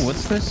this? Ooh,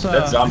 what's this?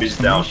 That zombie's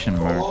down. exclamation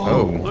mark?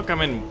 Oh. Look,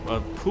 I'm in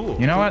a pool.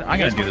 You know what? I'm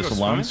You gonna guys do wanna this go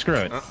alone. swimming? Screw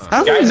it. How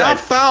have we Guys, not I-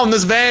 found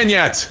this van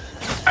yet?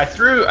 I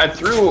threw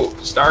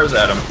stars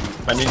at him.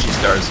 My ninja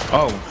stars.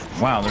 Oh,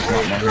 wow, there's a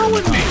lot more here in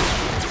the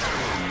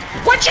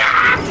pond.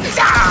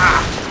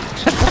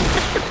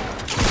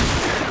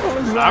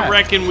 I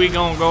reckon we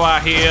gonna go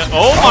out here.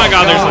 Oh my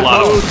god, there's a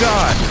lot of them.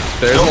 God.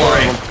 There's Don't more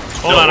worry. of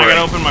them. Hold on, I worry.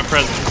 gotta open my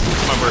presents.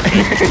 It's my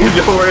birthday.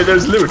 Don't worry,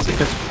 there's loot.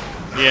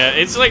 Yeah,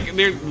 it's like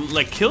they're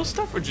like kill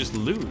stuff or just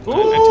loot. I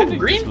Ooh, tend to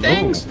green just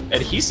things.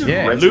 Adhesive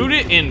Yeah. resin. Loot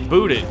it and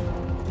boot it.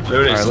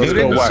 Loot it. All right, let's Loot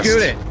go it. west.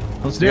 Scoot it.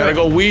 Let's do You gotta it.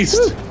 go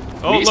west.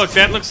 Oh, Beast. look,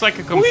 that looks like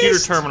a computer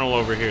Beast. terminal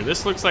over here.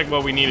 This looks like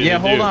what we needed Yeah,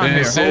 to do. hold on.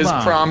 This Here, hold is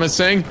on.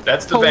 promising.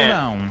 That's the Hold van.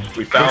 on.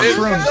 We found There's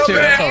it. rooms too.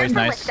 That's always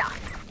nice.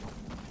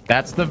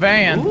 That's the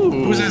van.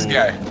 Who's this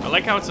guy? I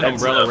like how it's an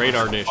That's, umbrella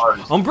radar dish. ours.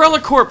 Umbrella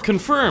Corp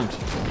confirmed.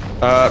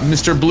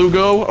 Mr.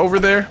 Bluego over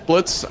there.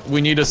 Blitz, we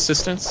need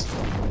assistance.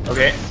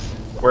 Okay.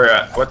 Where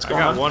at? What's I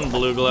going got on? one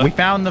blue glove. We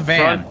found the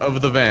van. Front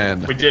of the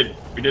van. We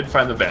did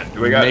find the van.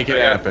 Do we got? Make it do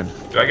I got- happen.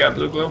 Do I got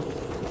blue glue?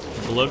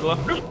 Blue glove.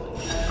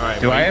 All right.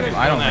 Do well, I you have- guys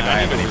I don't done think that. I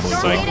have need any to blue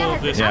glove.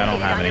 recycle this. Yeah, I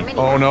don't have any.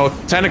 Oh no,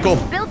 tentacle.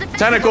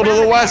 Tentacle to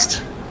the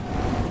west.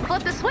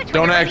 Flip the switch.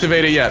 Don't when you're ready.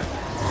 activate it yet.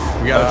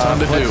 We got a ton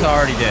to Blitz do.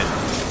 already did.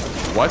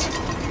 What?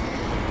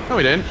 No,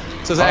 we didn't.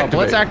 It says Oh, activate.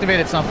 Blitz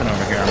activated something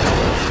over here.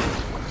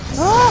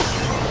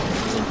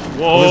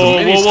 Whoa, there's a whoa,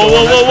 mini whoa, storm,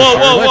 whoa, that's whoa, for whoa, sure.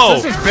 whoa, whoa!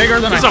 Blitz, this is bigger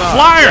than There's I a thought.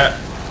 flyer.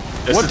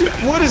 This What? is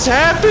What has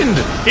happened?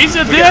 He's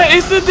a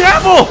it's the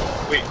devil.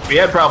 we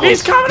had problems.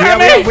 He's coming Yeah,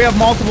 at me. we have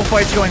multiple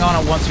fights going on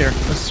at once here.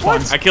 This is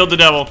fun. I killed the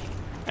devil.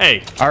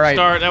 Hey. All right.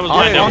 Star, that was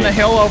my devil. on the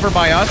hill over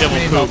by us, Devil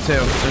we need poop. help too.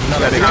 There's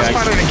another Did big you guys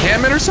find guy. an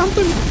encampment or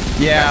something?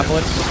 Yeah,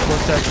 Blitz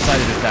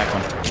decided to attack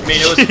one. I mean,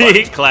 it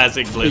was fun.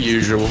 Classic The Blitz.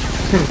 usual.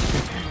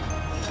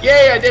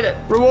 Yay, I did it.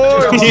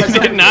 Reward. You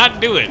did not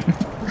do it.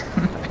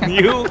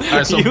 You,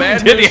 so you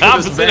bad did news the for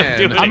this opposite of van.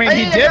 doing I it. mean,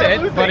 he Hey, I did got a it,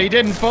 blue but he thing.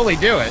 didn't fully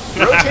do it.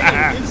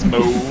 Rotating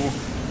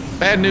gizmo.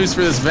 Bad news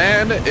for this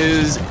van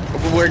is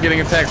we're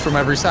getting attacked from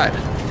every side.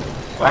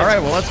 All right,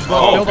 well, let's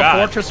Oh, build God. a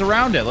fortress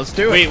around it. Let's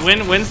do it.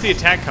 Wait, when's the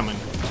attack coming?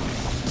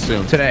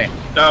 Soon. Today.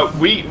 No,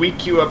 we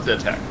queue up the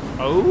attack.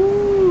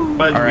 Oh.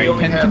 But All we right,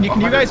 only can have you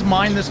 100. guys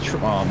mine this?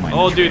 Oh my.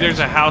 Oh, dude, there's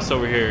a house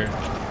over here.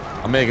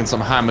 I'm making some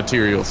high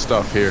material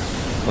stuff here.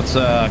 Let's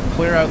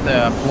clear out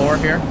the floor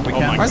here. If we Oh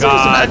can. my Why is there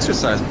just an God.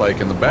 exercise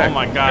bike in the back? Oh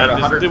my Got god,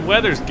 100. the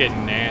weather's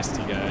getting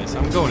nasty, guys.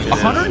 I'm going to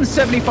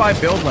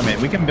 175 build limit.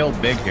 We can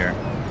build big here.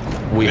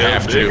 We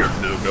have to.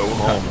 Go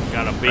home.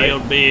 Gotta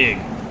build big.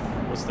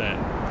 What's that?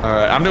 All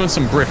right, I'm doing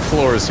some brick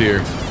floors here.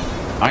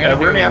 I'm Yeah, gonna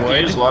we're gonna have to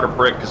wood. use a lot of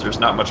brick because there's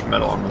not much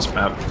metal on this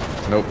map.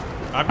 Nope.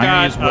 I've I'm gonna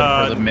got use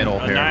wood for the middle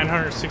a here.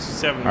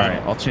 967 All metal.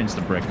 right, I'll change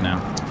the brick now.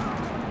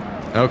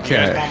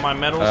 Okay. You guys want my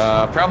metals?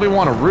 Probably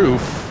want a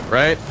roof,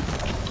 right?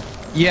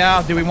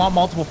 Yeah. Do we want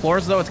multiple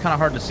floors though? It's kind of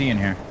hard to see in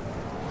here.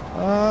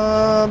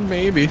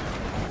 Maybe. It's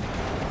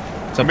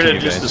I'm up to gonna you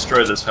just guys.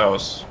 destroy this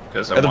house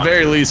because I At the want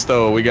very to. least,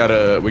 though, we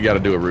gotta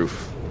do a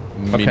roof.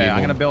 Okay, Minimum.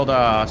 I'm gonna build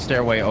a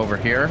stairway over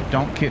here.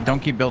 Don't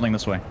keep building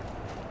this way.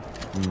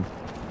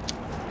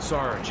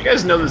 Did you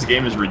guys know this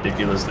game is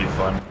ridiculously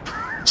fun?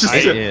 Just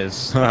It to-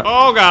 is.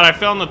 Oh god, I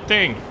found the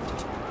thing.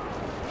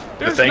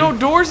 There's thing? no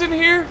doors in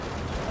here?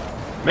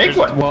 make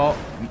one. Well,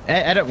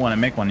 edit one and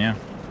make one. Yeah.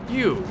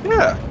 You.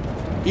 Yeah.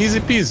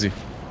 Easy peasy.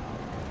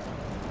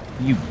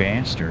 You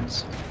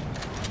bastards.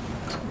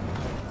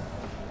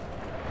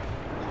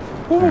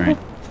 All right,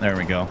 there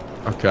we go.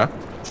 Okay.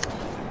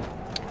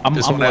 I'm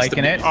This one has to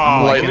liking be it. Oh,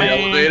 I'm liking Lightly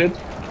man. elevated.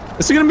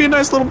 This is gonna be a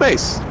nice little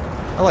base.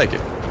 I like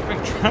it. I've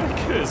been trying to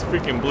get this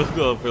freaking blue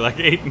glove for like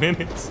 8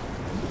 minutes.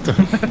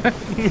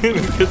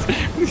 Because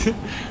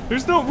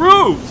there's no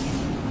roof.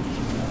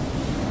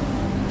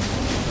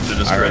 To All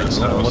destroy right, this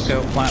little house.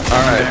 lookout platform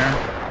All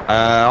right.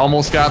 there.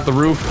 Almost got the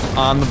roof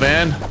on the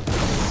van.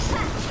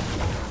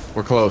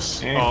 We're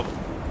close. Oh.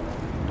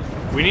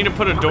 We need to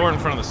put a door in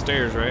front of the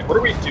stairs, right? What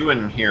are we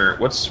doing here?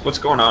 What's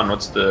going on?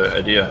 What's the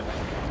idea?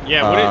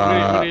 Yeah,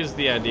 what is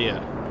the idea?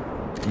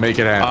 Make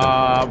it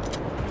happen.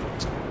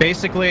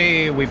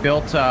 Basically, we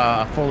built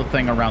a full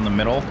thing around the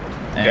middle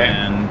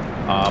and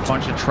a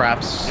bunch of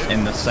traps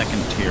in the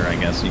second tier, I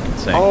guess you could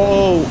say.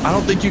 Oh, I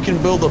don't think you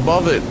can build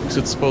above it because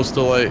it's supposed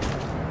to like.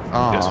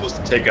 It's supposed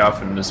to take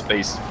off into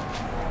space.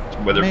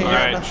 Weather. All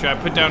right, should I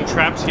put down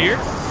traps here?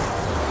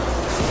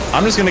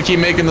 I'm just gonna keep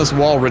making this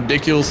wall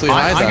ridiculously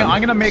high. I'm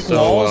gonna make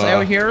walls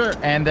out here,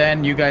 and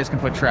then you guys can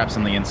put traps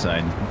on the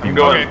inside. I'm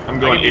going I can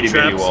do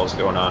 80-80 walls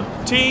going on.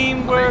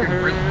 Teamwork.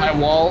 High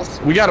walls.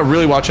 We gotta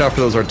really watch out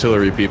for those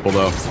artillery people,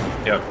 though.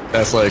 Yep.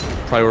 That's like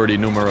priority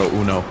numero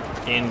uno.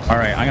 All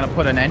right, I'm gonna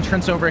put an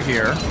entrance over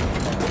here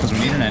because we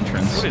need an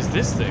entrance. What is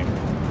this thing?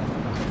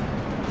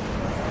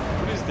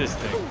 What is this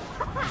thing?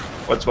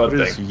 What's what What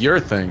is thing? your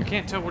thing? I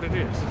can't tell what it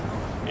is.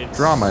 It's,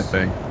 Draw my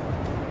thing.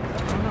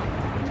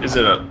 Is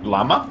it a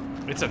llama?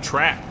 It's a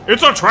trap.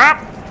 It's a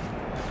trap!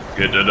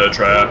 Get to the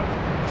trap.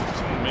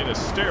 Someone made a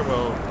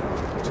stairwell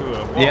to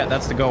a wall. Yeah,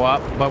 that's to go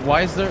up. But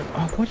why is there?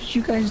 Oh, what did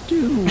you guys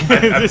do?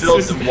 I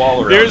built a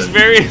wall around There's it.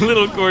 very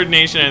little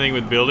coordination, I think,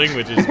 with building,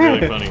 which is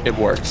really funny. It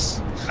works.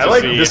 I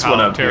like See this how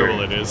one up terrible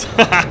here. it is.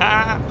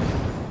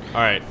 All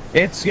right,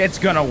 It's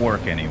gonna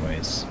work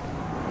anyways.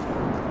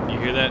 you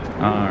hear that?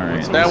 All right.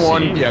 What's on That the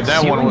one, scene? yeah,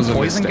 that See one when was a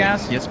poison mistake.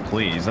 gas? Yes,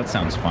 please. That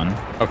sounds fun.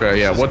 Okay,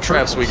 yeah. What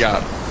traps we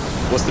got?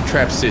 What's the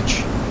trap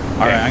sitch?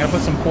 All right, I'm gonna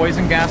put some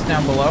poison gas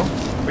down below.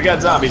 We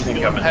got zombies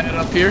incoming. Headed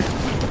up here.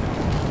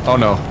 Oh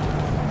no.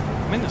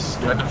 I'm in the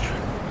store.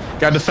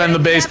 Gotta defend the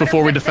base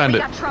before we defend it.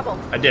 Got trouble.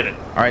 I did it.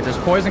 All right, there's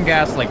poison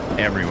gas like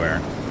everywhere.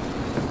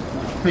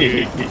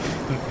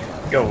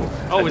 Go.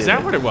 Oh, is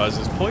that what it was?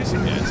 It's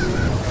poison gas.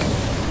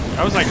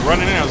 I was like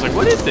running in. I was like,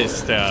 what is this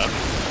stuff?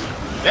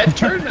 That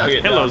turned out.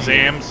 Hello,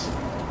 Zams.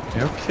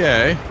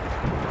 Okay.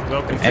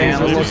 Welcome to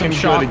And the let's living put some room.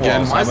 shock Good again.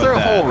 walls. Why is How there a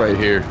about hole that? right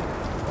here?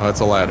 Oh, it's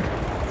a ladder.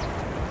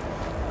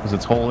 Because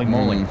it's holy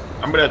moly.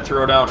 I'm gonna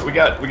throw down. We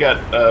got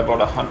about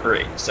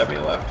 170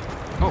 left.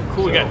 Oh,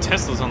 cool. We got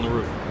Teslas on the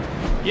roof.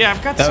 Yeah,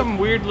 I've got That- some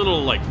weird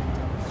little, like...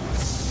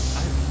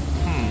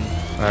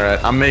 All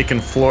right, I'm making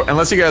floor.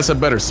 Unless you guys have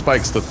better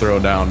spikes to throw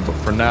down, but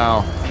for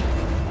now,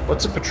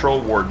 What's a patrol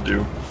ward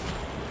do?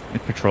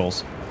 It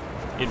patrols.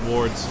 It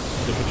wards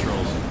the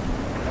patrols.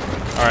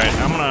 All right,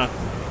 I'm gonna...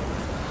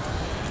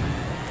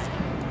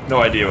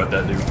 No idea what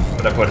that do,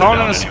 but I put it Calling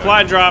down on a anyway.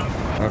 supply drop.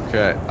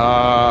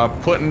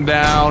 okay. Putting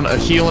down a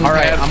healing All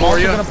right, pad I'm for also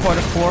you. gonna put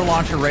a floor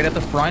launcher right at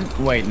the front.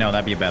 Wait, no,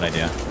 that'd be a bad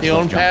idea.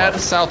 Healing Jump pad, up.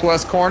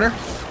 southwest corner.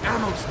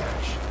 Ammo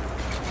stash.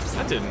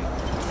 That didn't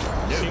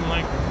seem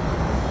like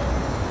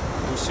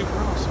it was super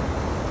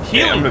awesome.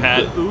 Healing I'm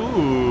pad. gonna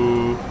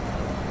Ooh.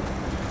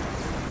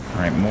 All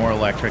right, more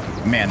electric.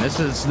 Man, this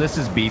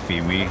is beefy.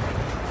 We All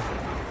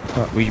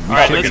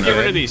right, let's should get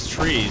rid of these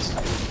trees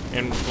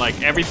and like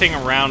everything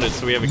around it,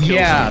 so we have a kill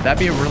Yeah, zone. that'd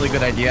be a really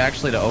good idea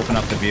actually to open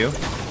up the view.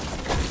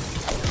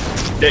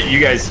 That you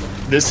guys,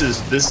 this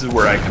is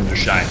where I come to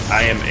shine.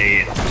 I am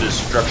a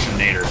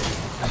destructionator.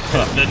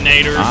 The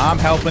naders. I'm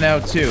helping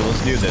out too.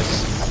 Let's do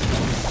this.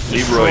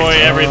 Destroy Leroy.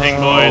 everything,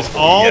 boys.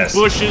 All yes.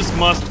 bushes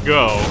must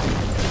go.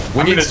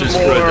 We I'm need gonna some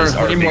destroy more. this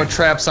We need RV. more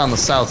traps on the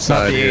south It's not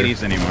side the here.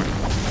 80s anymore.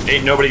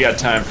 Ain't nobody got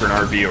time for an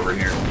RV over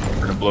here.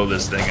 We're gonna blow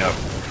this thing up.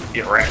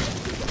 Get wrecked.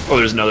 Oh,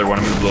 there's another one.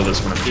 I'm gonna blow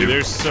this one up too. Dude,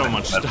 there's so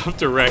much stuff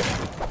to wreck.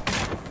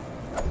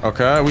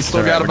 Okay, we still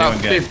All right, got we're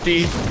about doing good.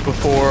 50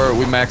 before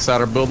we max out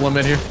our build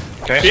limit here.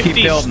 Okay.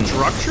 50 building.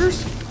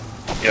 structures?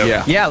 Yep.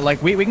 Yeah. Yeah,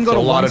 like we can go So to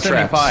a lot of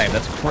 175.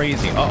 That's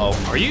crazy.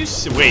 Uh-oh. Are you?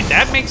 Wait,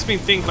 that makes me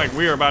think like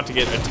we are about to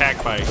get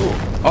attacked by.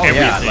 Oh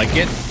yeah,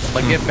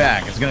 everything. get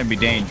back. It's gonna be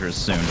dangerous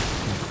soon.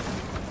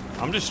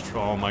 I'm just.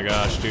 Oh my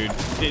gosh, dude.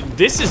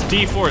 This is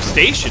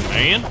deforestation,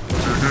 man. So I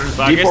guess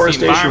the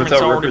Deforestation environment's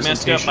without already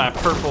messed up by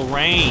representation. purple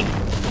rain.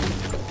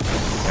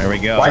 There we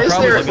go. Why is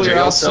Probably there a clear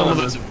jail out cell some of in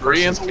the this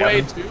debris in the person's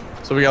way cabin? too.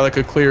 So we got like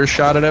a clear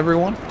shot at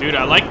everyone. Dude,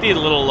 I like the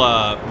little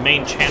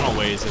main channel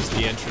ways as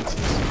the entrances.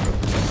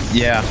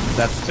 Yeah,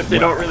 that's Except they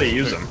don't really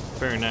use them.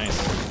 Very nice.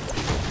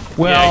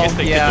 well. Yeah, I guess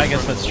they Yeah, could I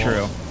guess destroy that's the true.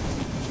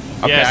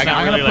 walls. Okay, Yeah, it's I'm not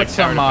gonna really put like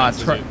some. tower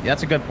defense, is it?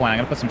 That's a good point. I'm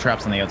gonna put some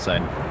traps on the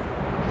outside.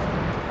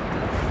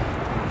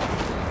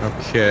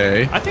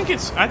 Okay. I think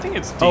it's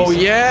decent. Oh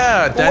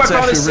yeah, that's I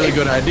found actually a a really safe.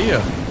 good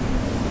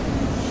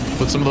idea.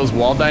 Put some of those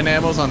wall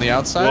dynamos on the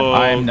outside. Whoa.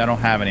 I don't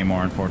have any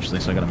more, unfortunately,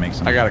 so I gotta make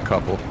some. I got a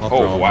couple. I'll throw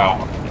Oh 'em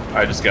wow. out.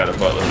 I just got a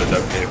buttload of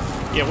duct tape.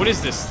 Yeah, what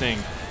is this thing?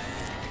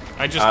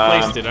 I just Um,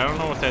 placed it. I don't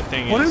know what that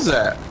thing is. What is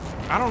that?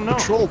 I don't know.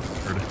 Patrol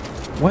bird.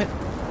 What?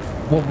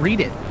 Well,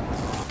 read it.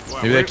 Wow,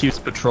 Maybe where- that keeps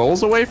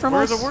patrols away from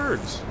Where are us. the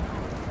words?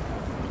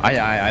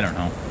 I don't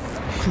know.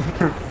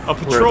 A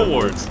patrol the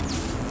ward.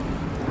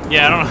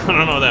 Yeah, I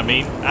don't know what that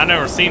means. I've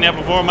never seen that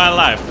before in my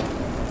life.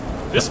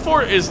 This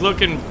fort is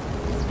looking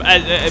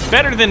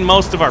better than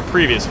most of our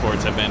previous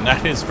forts have been.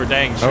 That is for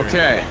dang sure.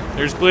 Okay.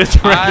 There's Blitz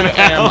I right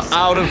now. am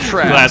out of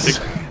traps.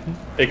 Classic.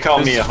 They call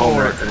me This a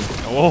fort.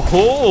 homewrecker.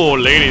 Oh,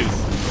 ladies.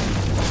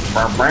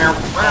 Oh,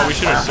 Oh, we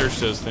should have searched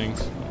those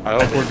things. I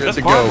hope we're good That's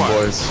to barbed go,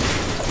 wire. boys.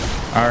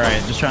 All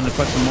right, just trying to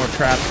put some more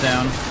traps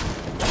down.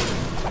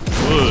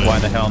 Good. Why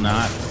the hell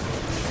not?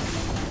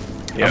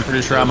 Yeah, I'm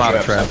pretty sure I'm out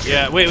of traps.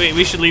 Yeah, wait,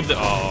 we should leave the.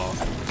 Oh,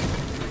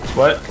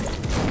 What?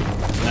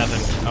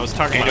 nothing. I was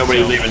talking Ain't about nobody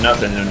myself. leaving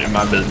nothing in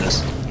my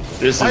business.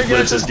 This Why is you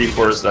guys Blitz's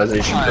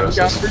deforestation We got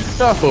process. free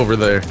stuff over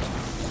there.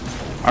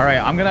 All right,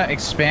 I'm gonna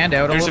expand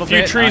out There's a a little few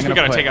bit. trees I'm we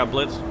gonna gotta put- take out,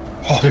 Blitz.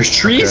 Oh, there's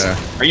trees? Okay.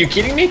 Are you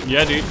kidding me?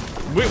 Yeah, dude.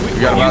 We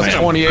got about using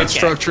 28 them.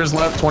 structures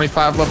left,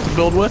 25 left to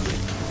build with.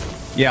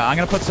 Yeah, I'm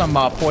gonna put some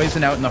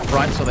poison out in the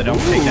front so they don't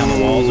take down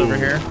the walls over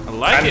here. I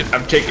like it.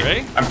 I'm taking.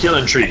 Right? I'm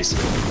killing trees.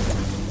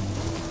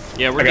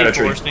 Yeah, we're I got a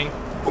tree. deforesting.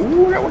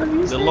 Ooh, I got one of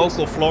these. The things.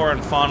 local flora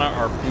and fauna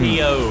are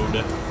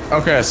PO'd.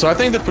 Okay, so I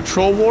think the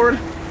patrol ward,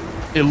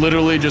 it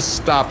literally just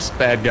stops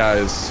bad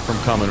guys from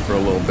coming for a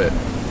little bit.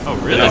 Oh,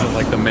 It really? isn't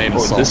like the main Oh,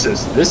 assault. this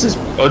is.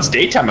 Oh, it's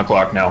daytime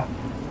o'clock now.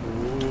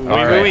 Wait, don't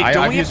I've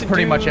we have used to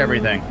pretty do much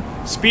everything.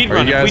 Speed Are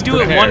run. you If we guys do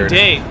it one prepared?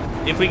 day,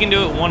 if we can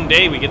do it one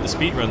day, we get the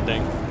speed run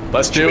thing.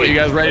 Let's do it. You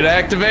guys ready to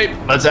activate?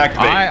 Let's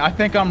activate. I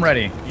think I'm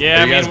ready. Yeah,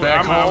 Are I you guys mean,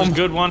 back I was home?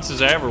 good once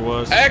as I ever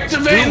was.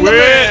 Activate Do the it!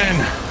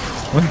 van!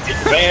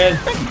 Van.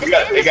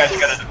 Hey guys, you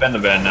gotta defend the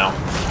van now.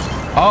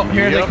 Oh,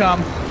 here they Yep.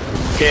 come.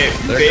 Okay,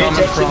 They're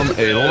coming from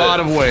a lot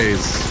of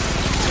ways.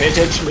 Pay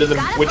attention to the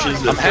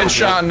witches. I'm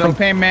headshotting them.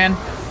 Propane man.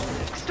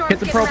 Storm's Hit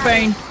the getting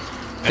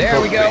propane.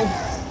 There we go.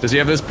 Does he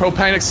have his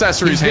propane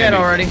accessories He's dead handy?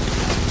 already.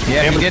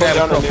 Yeah, Damn, he we did put have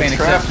down a new propane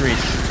trap. accessories.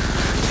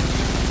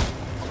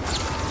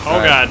 Oh,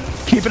 God.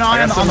 Keep an eye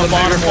I on got the some of the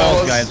bottom bigger walls,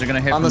 fellas guys. They're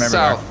gonna hit on from the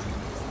everywhere.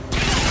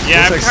 south.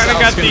 Yeah, I've Looks like kind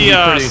of got south's gonna be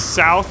the pretty.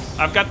 south.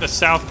 I've got the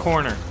south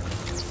corner.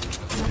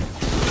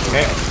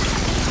 Okay.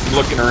 I'm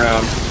looking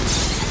around.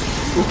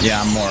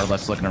 Yeah, I'm more or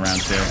less looking around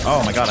too.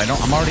 Oh my god,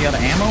 I'm already out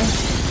of ammo.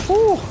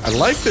 Ooh, I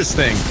like this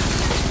thing.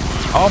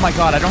 Oh my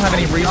god, I don't have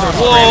any resources.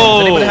 Does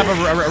Whoa! anybody have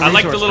a I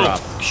like the resource little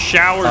drop?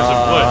 showers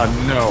of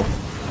wood. No.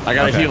 I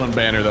got Okay. a healing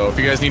banner though. If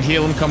you guys need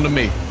healing, come to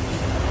me.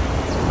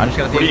 I just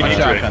gotta What do take you my need,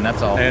 shotgun,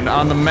 that's all. And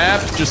on the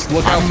map, just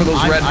look out for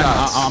those red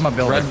dots. I'm a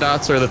builder. Red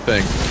dots are the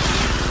thing.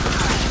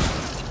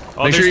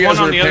 Oh, make there's sure you one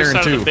guys are on the other repairing,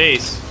 side of too. the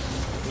base.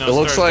 No, It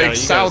looks Star's got like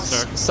it. You got it,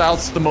 Star.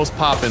 south's the most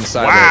pop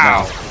inside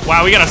Wow. right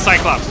Wow, we got a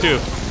Cyclops too.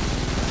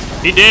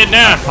 He dead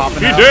now. Popping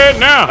He out. dead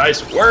now.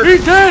 Nice work. He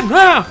dead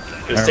now.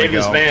 Just There save we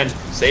this go. van.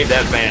 Save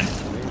that van.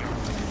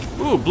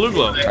 Ooh, blue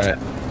glow. now. All right.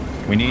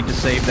 We need to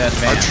save that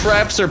Our van.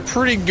 traps are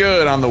pretty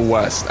good on the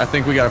west. I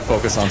think we gotta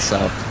focus on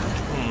south.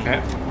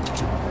 Okay.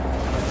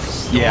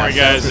 Don't worry,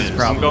 guys. south is I'm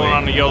probably- going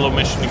on a YOLO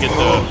mission to get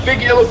the.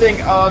 Big yellow thing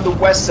on the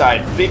west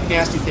side. Big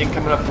nasty thing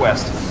coming up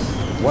west.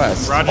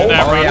 West. Roger Oh,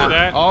 that. oh, Roger yeah.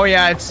 that. Oh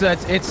yeah, it's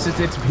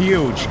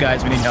huge,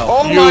 guys. We need help.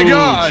 Oh my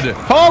god!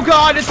 Oh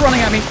god, it's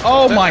running at me.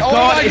 Oh my Oh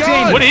god, my it's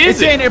God. in. What is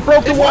it's it? in. It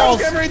broke the It walls.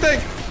 broke everything.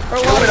 A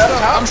lot Shoot of it up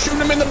stuff. top. I'm shooting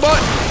him in the butt.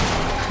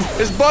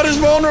 His butt is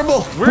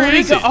vulnerable. Where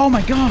is it? Oh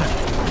my god.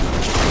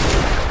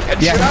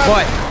 Yeah, Headshot.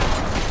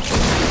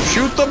 but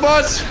Shoot the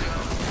butts.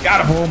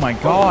 Got him. oh my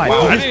god,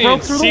 Wow, he I just didn't broke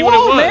even through see the what it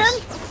wall, was. man.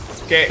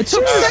 Okay. It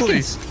took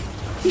Seriously.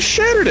 seconds. He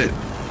shattered it.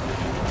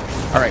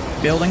 All right,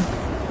 building.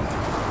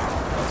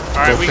 All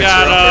right, we fix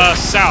her up got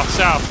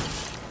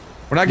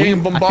south. We're not getting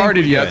I think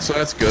bombarded we're yet, good. so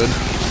that's good.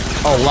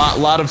 Oh,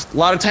 lot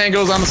of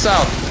tangos on the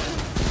south.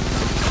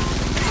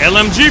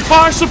 LMG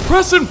fire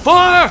suppressing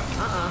fire.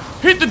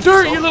 Hit the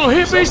dirt, you little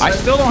hippies. I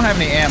still don't have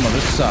any ammo.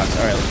 This sucks.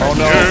 All right, let's try Oh to-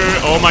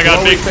 no. Oh my god,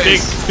 Glowy big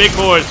face.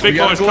 boys We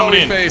got a coming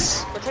glowy in.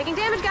 face. We're taking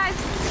damage, guys.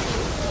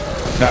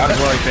 Got a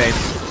glory face.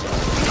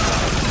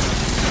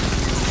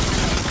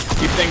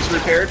 Keep things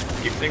repaired.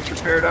 Keep things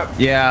repaired up.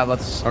 Yeah,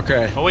 let's.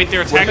 Okay. Oh wait,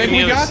 they're Well, I attacking think the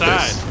we other got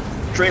side.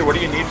 this. Trey, what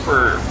do you need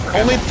for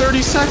Only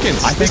 30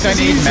 seconds. I think This I is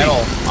need easy.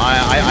 metal.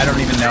 I don't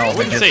even know. I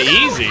wouldn't say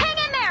easy.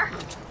 Hang in there.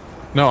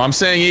 No, I'm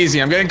saying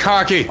easy. I'm getting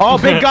cocky. Oh,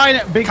 big guy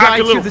to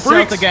Cocky little the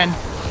freaks. south again.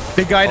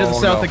 Big guy to the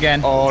south no.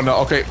 again. Oh no.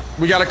 Okay,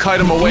 we gotta kite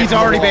him away. He's from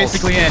the already walls.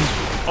 basically in.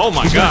 Oh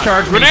my He's god.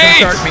 gonna charge me. He's Grenades!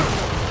 gonna charge me.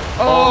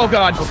 Oh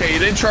god. Okay, you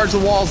didn't charge the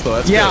walls though.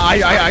 That's Yeah,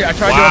 good. I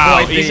tried Wow,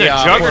 to avoid he's the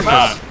a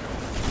juggernaut.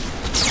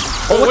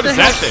 Oh, what is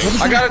that thing?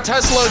 I got a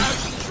Tesla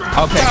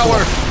Okay, tower.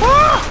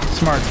 cool.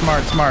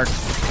 Smart.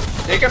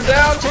 Take him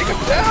down. Take him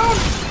down.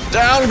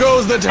 Down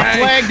goes the I tank.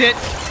 flagged it.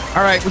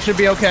 All right, we should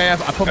be okay. I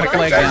put my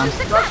flag down.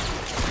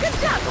 Success.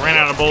 Good job. I ran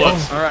out of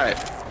bullets. All right.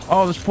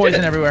 Oh, there's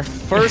poison everywhere.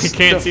 First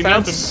Can't see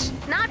defense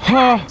Not bad.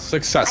 Oh, I think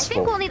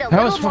successful. we'll need a that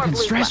little was more fucking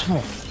blue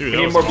stressful. Dude, We that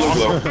need was more blue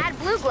awesome. glow. Add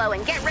blue glow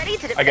and get ready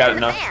to defend I got the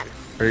enough. van.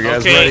 Are you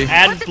guys Okay, ready?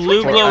 add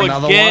blue glow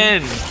Another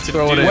again. To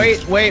Throw it do.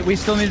 in. Wait, we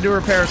still need to do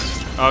repairs.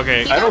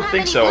 Okay. I don't have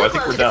think any so. blue I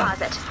think glow we're done.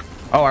 deposit.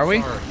 Oh, are we?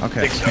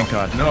 Okay, think so. thank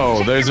God. No,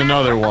 Check there's your map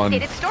another for one.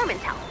 updated storm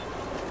intel.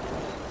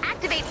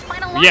 Activate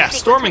final launch Yeah, sequence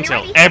storm when you're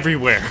intel ready.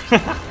 everywhere.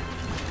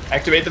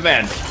 Activate the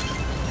van.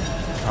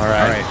 All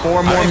right. 4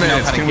 I more don't even know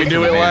minutes. how to Can we get do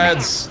to it, the van.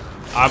 lads?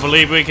 I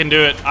believe we can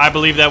do it. I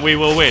believe that we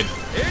will win.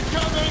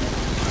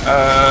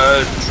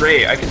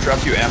 Trey, I can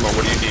drop you ammo.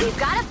 What do you need? We've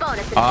got a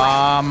bonus in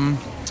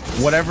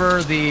play.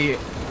 Whatever the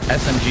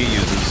SMG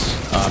uses.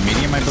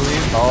 Medium, I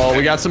believe. Oh,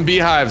 we got some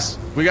beehives.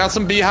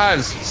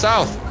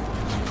 South.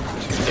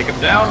 Take him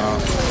down.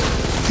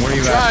 Where are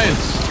you Trying.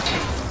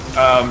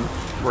 at?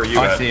 Where are you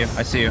Oh, at?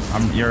 I see you.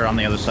 You're on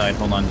the other side.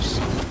 Hold on. Just...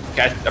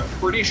 Guys, I'm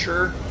pretty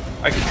sure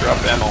I can drop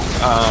ammo.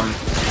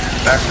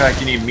 Backpack,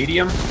 you need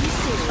medium,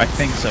 I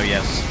think so,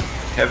 yes.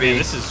 heavy,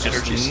 This is just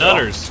energy cell.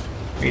 nutters.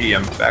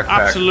 Medium, backpack,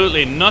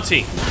 Absolutely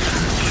nutty.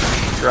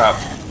 drop.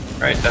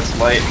 Right, that's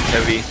light,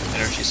 heavy,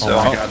 energy Oh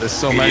cell. my God, there's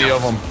so many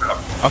of them. Drop.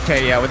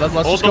 Okay, yeah, let's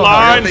Hold just the go.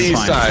 line. The It's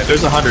east fine. side.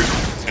 There's 100.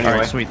 All Anyway,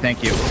 right, sweet.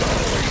 Thank you.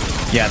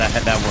 Yeah,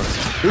 that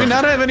works. Do we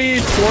not have any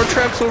floor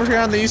traps over here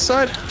on the east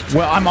side?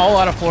 Well, I'm all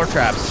out of floor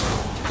traps.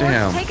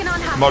 Damn. Taking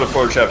on I'm out of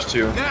floor traps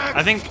too.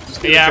 I think,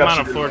 yeah, I'm out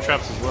of floor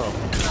traps as well.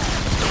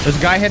 There's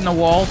a guy hitting the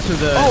wall to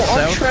the Oh,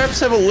 our south. traps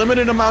have a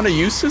limited amount of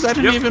uses? I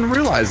didn't Yep. even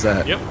realize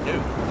that. Yep.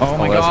 Oh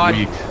my that's god.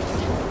 weak.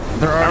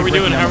 They're How are we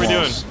doing? breaking How are we down the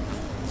doing? walls.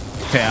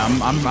 Okay, I'm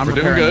We're doing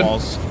repairing good.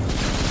 walls.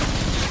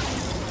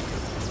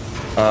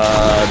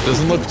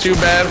 Doesn't look too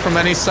bad from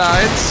any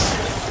sides.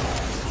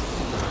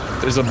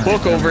 There's a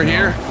book over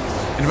here.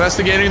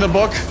 Investigating the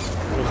book.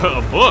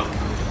 A book.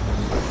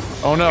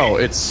 Oh no,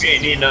 it's We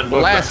ain't need none book.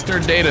 blaster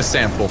data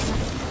sample.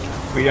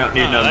 We don't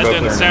need That none book.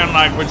 didn't learning. sound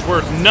like it's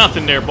worth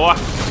nothing there, boy.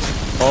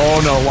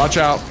 Oh no, watch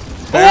out.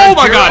 Oh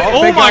my god! Oh,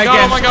 Oh big my guy god!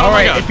 again. Oh my god! All Oh my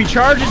right, god! if he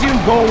charges you,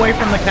 go away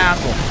from the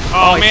castle.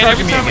 Oh he's man!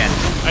 charging Every me time again.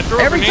 I throw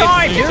Every grenades,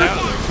 time, he's dude. out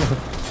of there.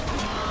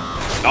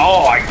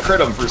 Oh, I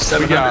crit him for We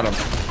 700. got him.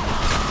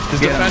 His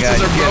Get him, defenses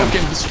guys, are get him.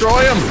 broken.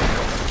 Destroy him.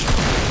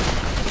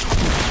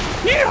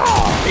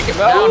 Take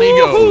him out. Down he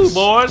Woohoo, goes.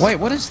 boys! Wait,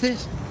 what is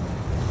this?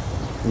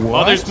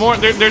 Oh, there's more.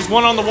 There's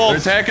one on the wall. They're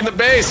attacking the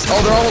base.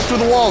 Oh, they're almost through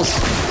the walls.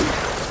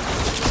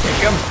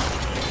 Take him.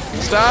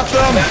 Stop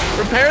them.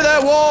 Repair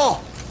that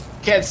wall.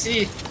 Can't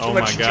see. Too Oh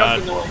my much god!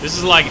 junk in the way. This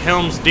is like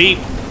Helm's Deep.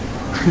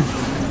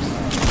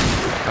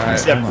 All right,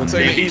 Step we'll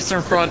take the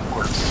eastern front.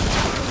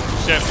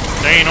 Except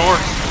they ain't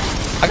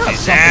orcs. I got These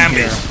something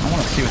here. zombies. I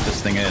want to see what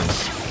this thing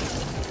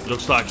is.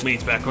 Looks like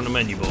meat's back on the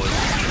menu, boys.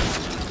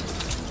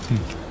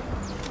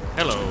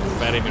 Hello,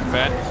 Fatty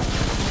McFat.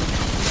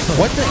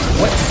 What the?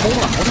 What? Hold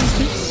on. What is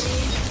this?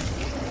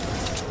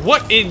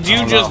 What did you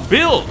don't just know.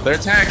 build? They're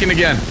attacking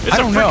again. It's I a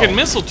don't know. freaking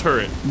missile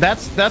turret.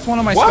 That's one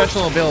of my What?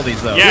 special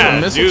abilities, though. Yeah,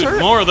 missile dude,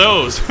 turret? more of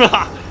those.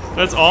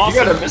 That's You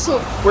awesome. got a missile?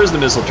 Where's the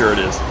missile turret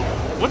is?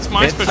 What's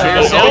my It's, special?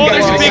 uh, Oh,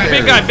 there's a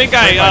sandbox. big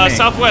guy, Right by me.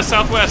 southwest.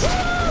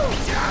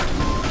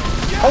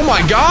 Oh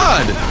my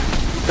god.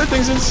 That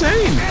thing's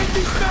insane.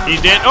 He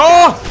did.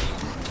 Oh!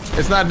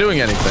 It's not doing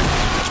anything.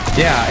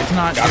 Yeah, it's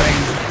not doing.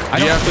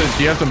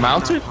 Do you have to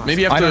mount it?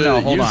 Maybe you have I to don't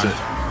know. Hold use on. it.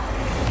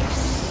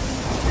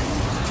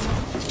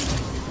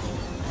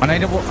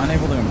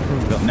 Unable to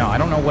improve build. No, I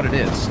don't know what it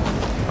is.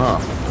 Huh.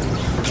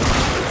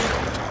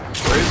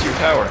 Where's your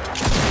tower?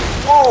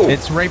 Whoa!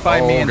 It's right by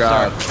me Oh and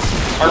god.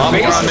 Our Lumber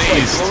base on is the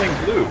like east.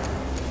 glowing blue.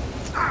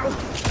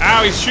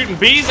 Ow, he's shooting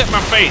bees at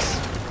my face.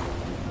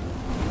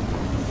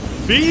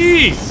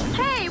 Bees!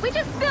 Hey, we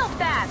just built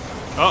that.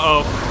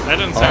 Uh-oh. That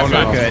doesn't sound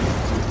no. good. Good.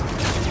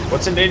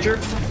 What's in danger?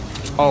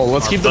 Oh,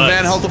 let's keep the butts.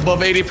 van health above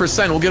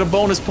 80%. We'll get a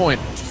bonus point.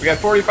 We got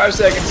 45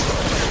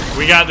 seconds.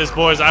 We got this,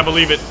 boys. I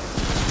believe it.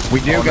 We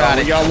do Oh, got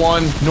no, it. we got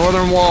one.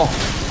 Northern wall.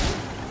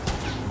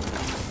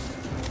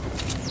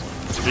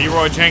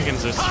 Leroy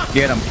Jenkins is.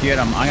 Get him. Get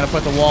him. I'm gonna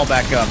put the wall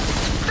back up.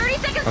 30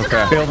 seconds Okay. to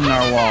go. Building Hang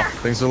our in wall. there.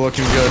 Things are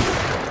looking good.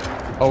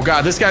 Oh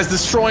god, this guy's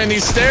destroying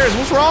these stairs.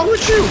 What's wrong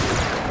with you?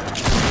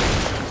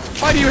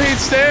 Why do you hate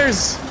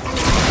stairs?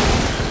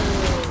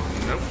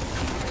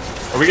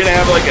 Are we gonna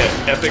have like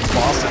an epic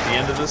boss at the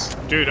end of this?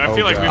 Dude, I Oh,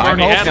 feel like God. we've I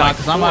already hope had not, like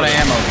because I'm out of four.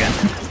 ammo again.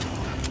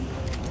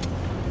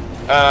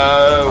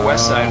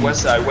 West side,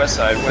 west side, west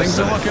side, west Things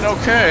are side. looking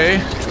okay.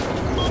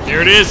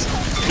 Here it is.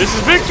 This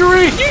is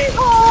victory!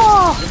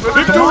 That's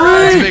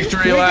Victory!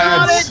 victory,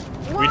 lads.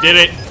 We did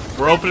it.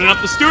 We're opening up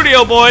the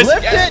studio, boys.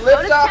 Lift Yes, it!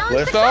 lift off! Challenge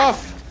Lift success.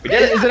 off. We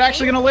did it! Is it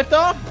actually gonna lift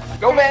off?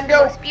 Go, man,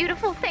 go! Most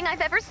beautiful thing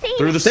I've ever seen.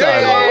 Through the There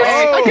side. it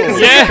is. I can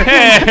see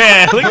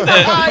Yeah! Look at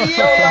that.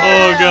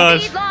 Oh,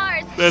 gosh. Speed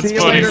Lars. That's See you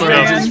funny later, stuff.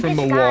 man. Just from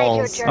the Guide your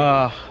walls. journey.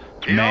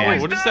 Man.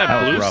 Wait, what is that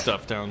That was blue rough.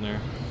 stuff down there?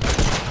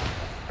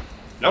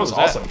 That was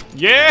awesome.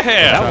 Yeah!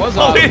 That was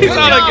Oh, awesome. he's Good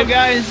on job, a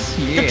guys.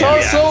 Yeah.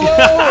 Guitar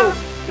solo.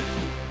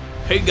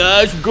 Hey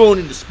guys, we're going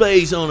into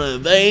space on a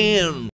van.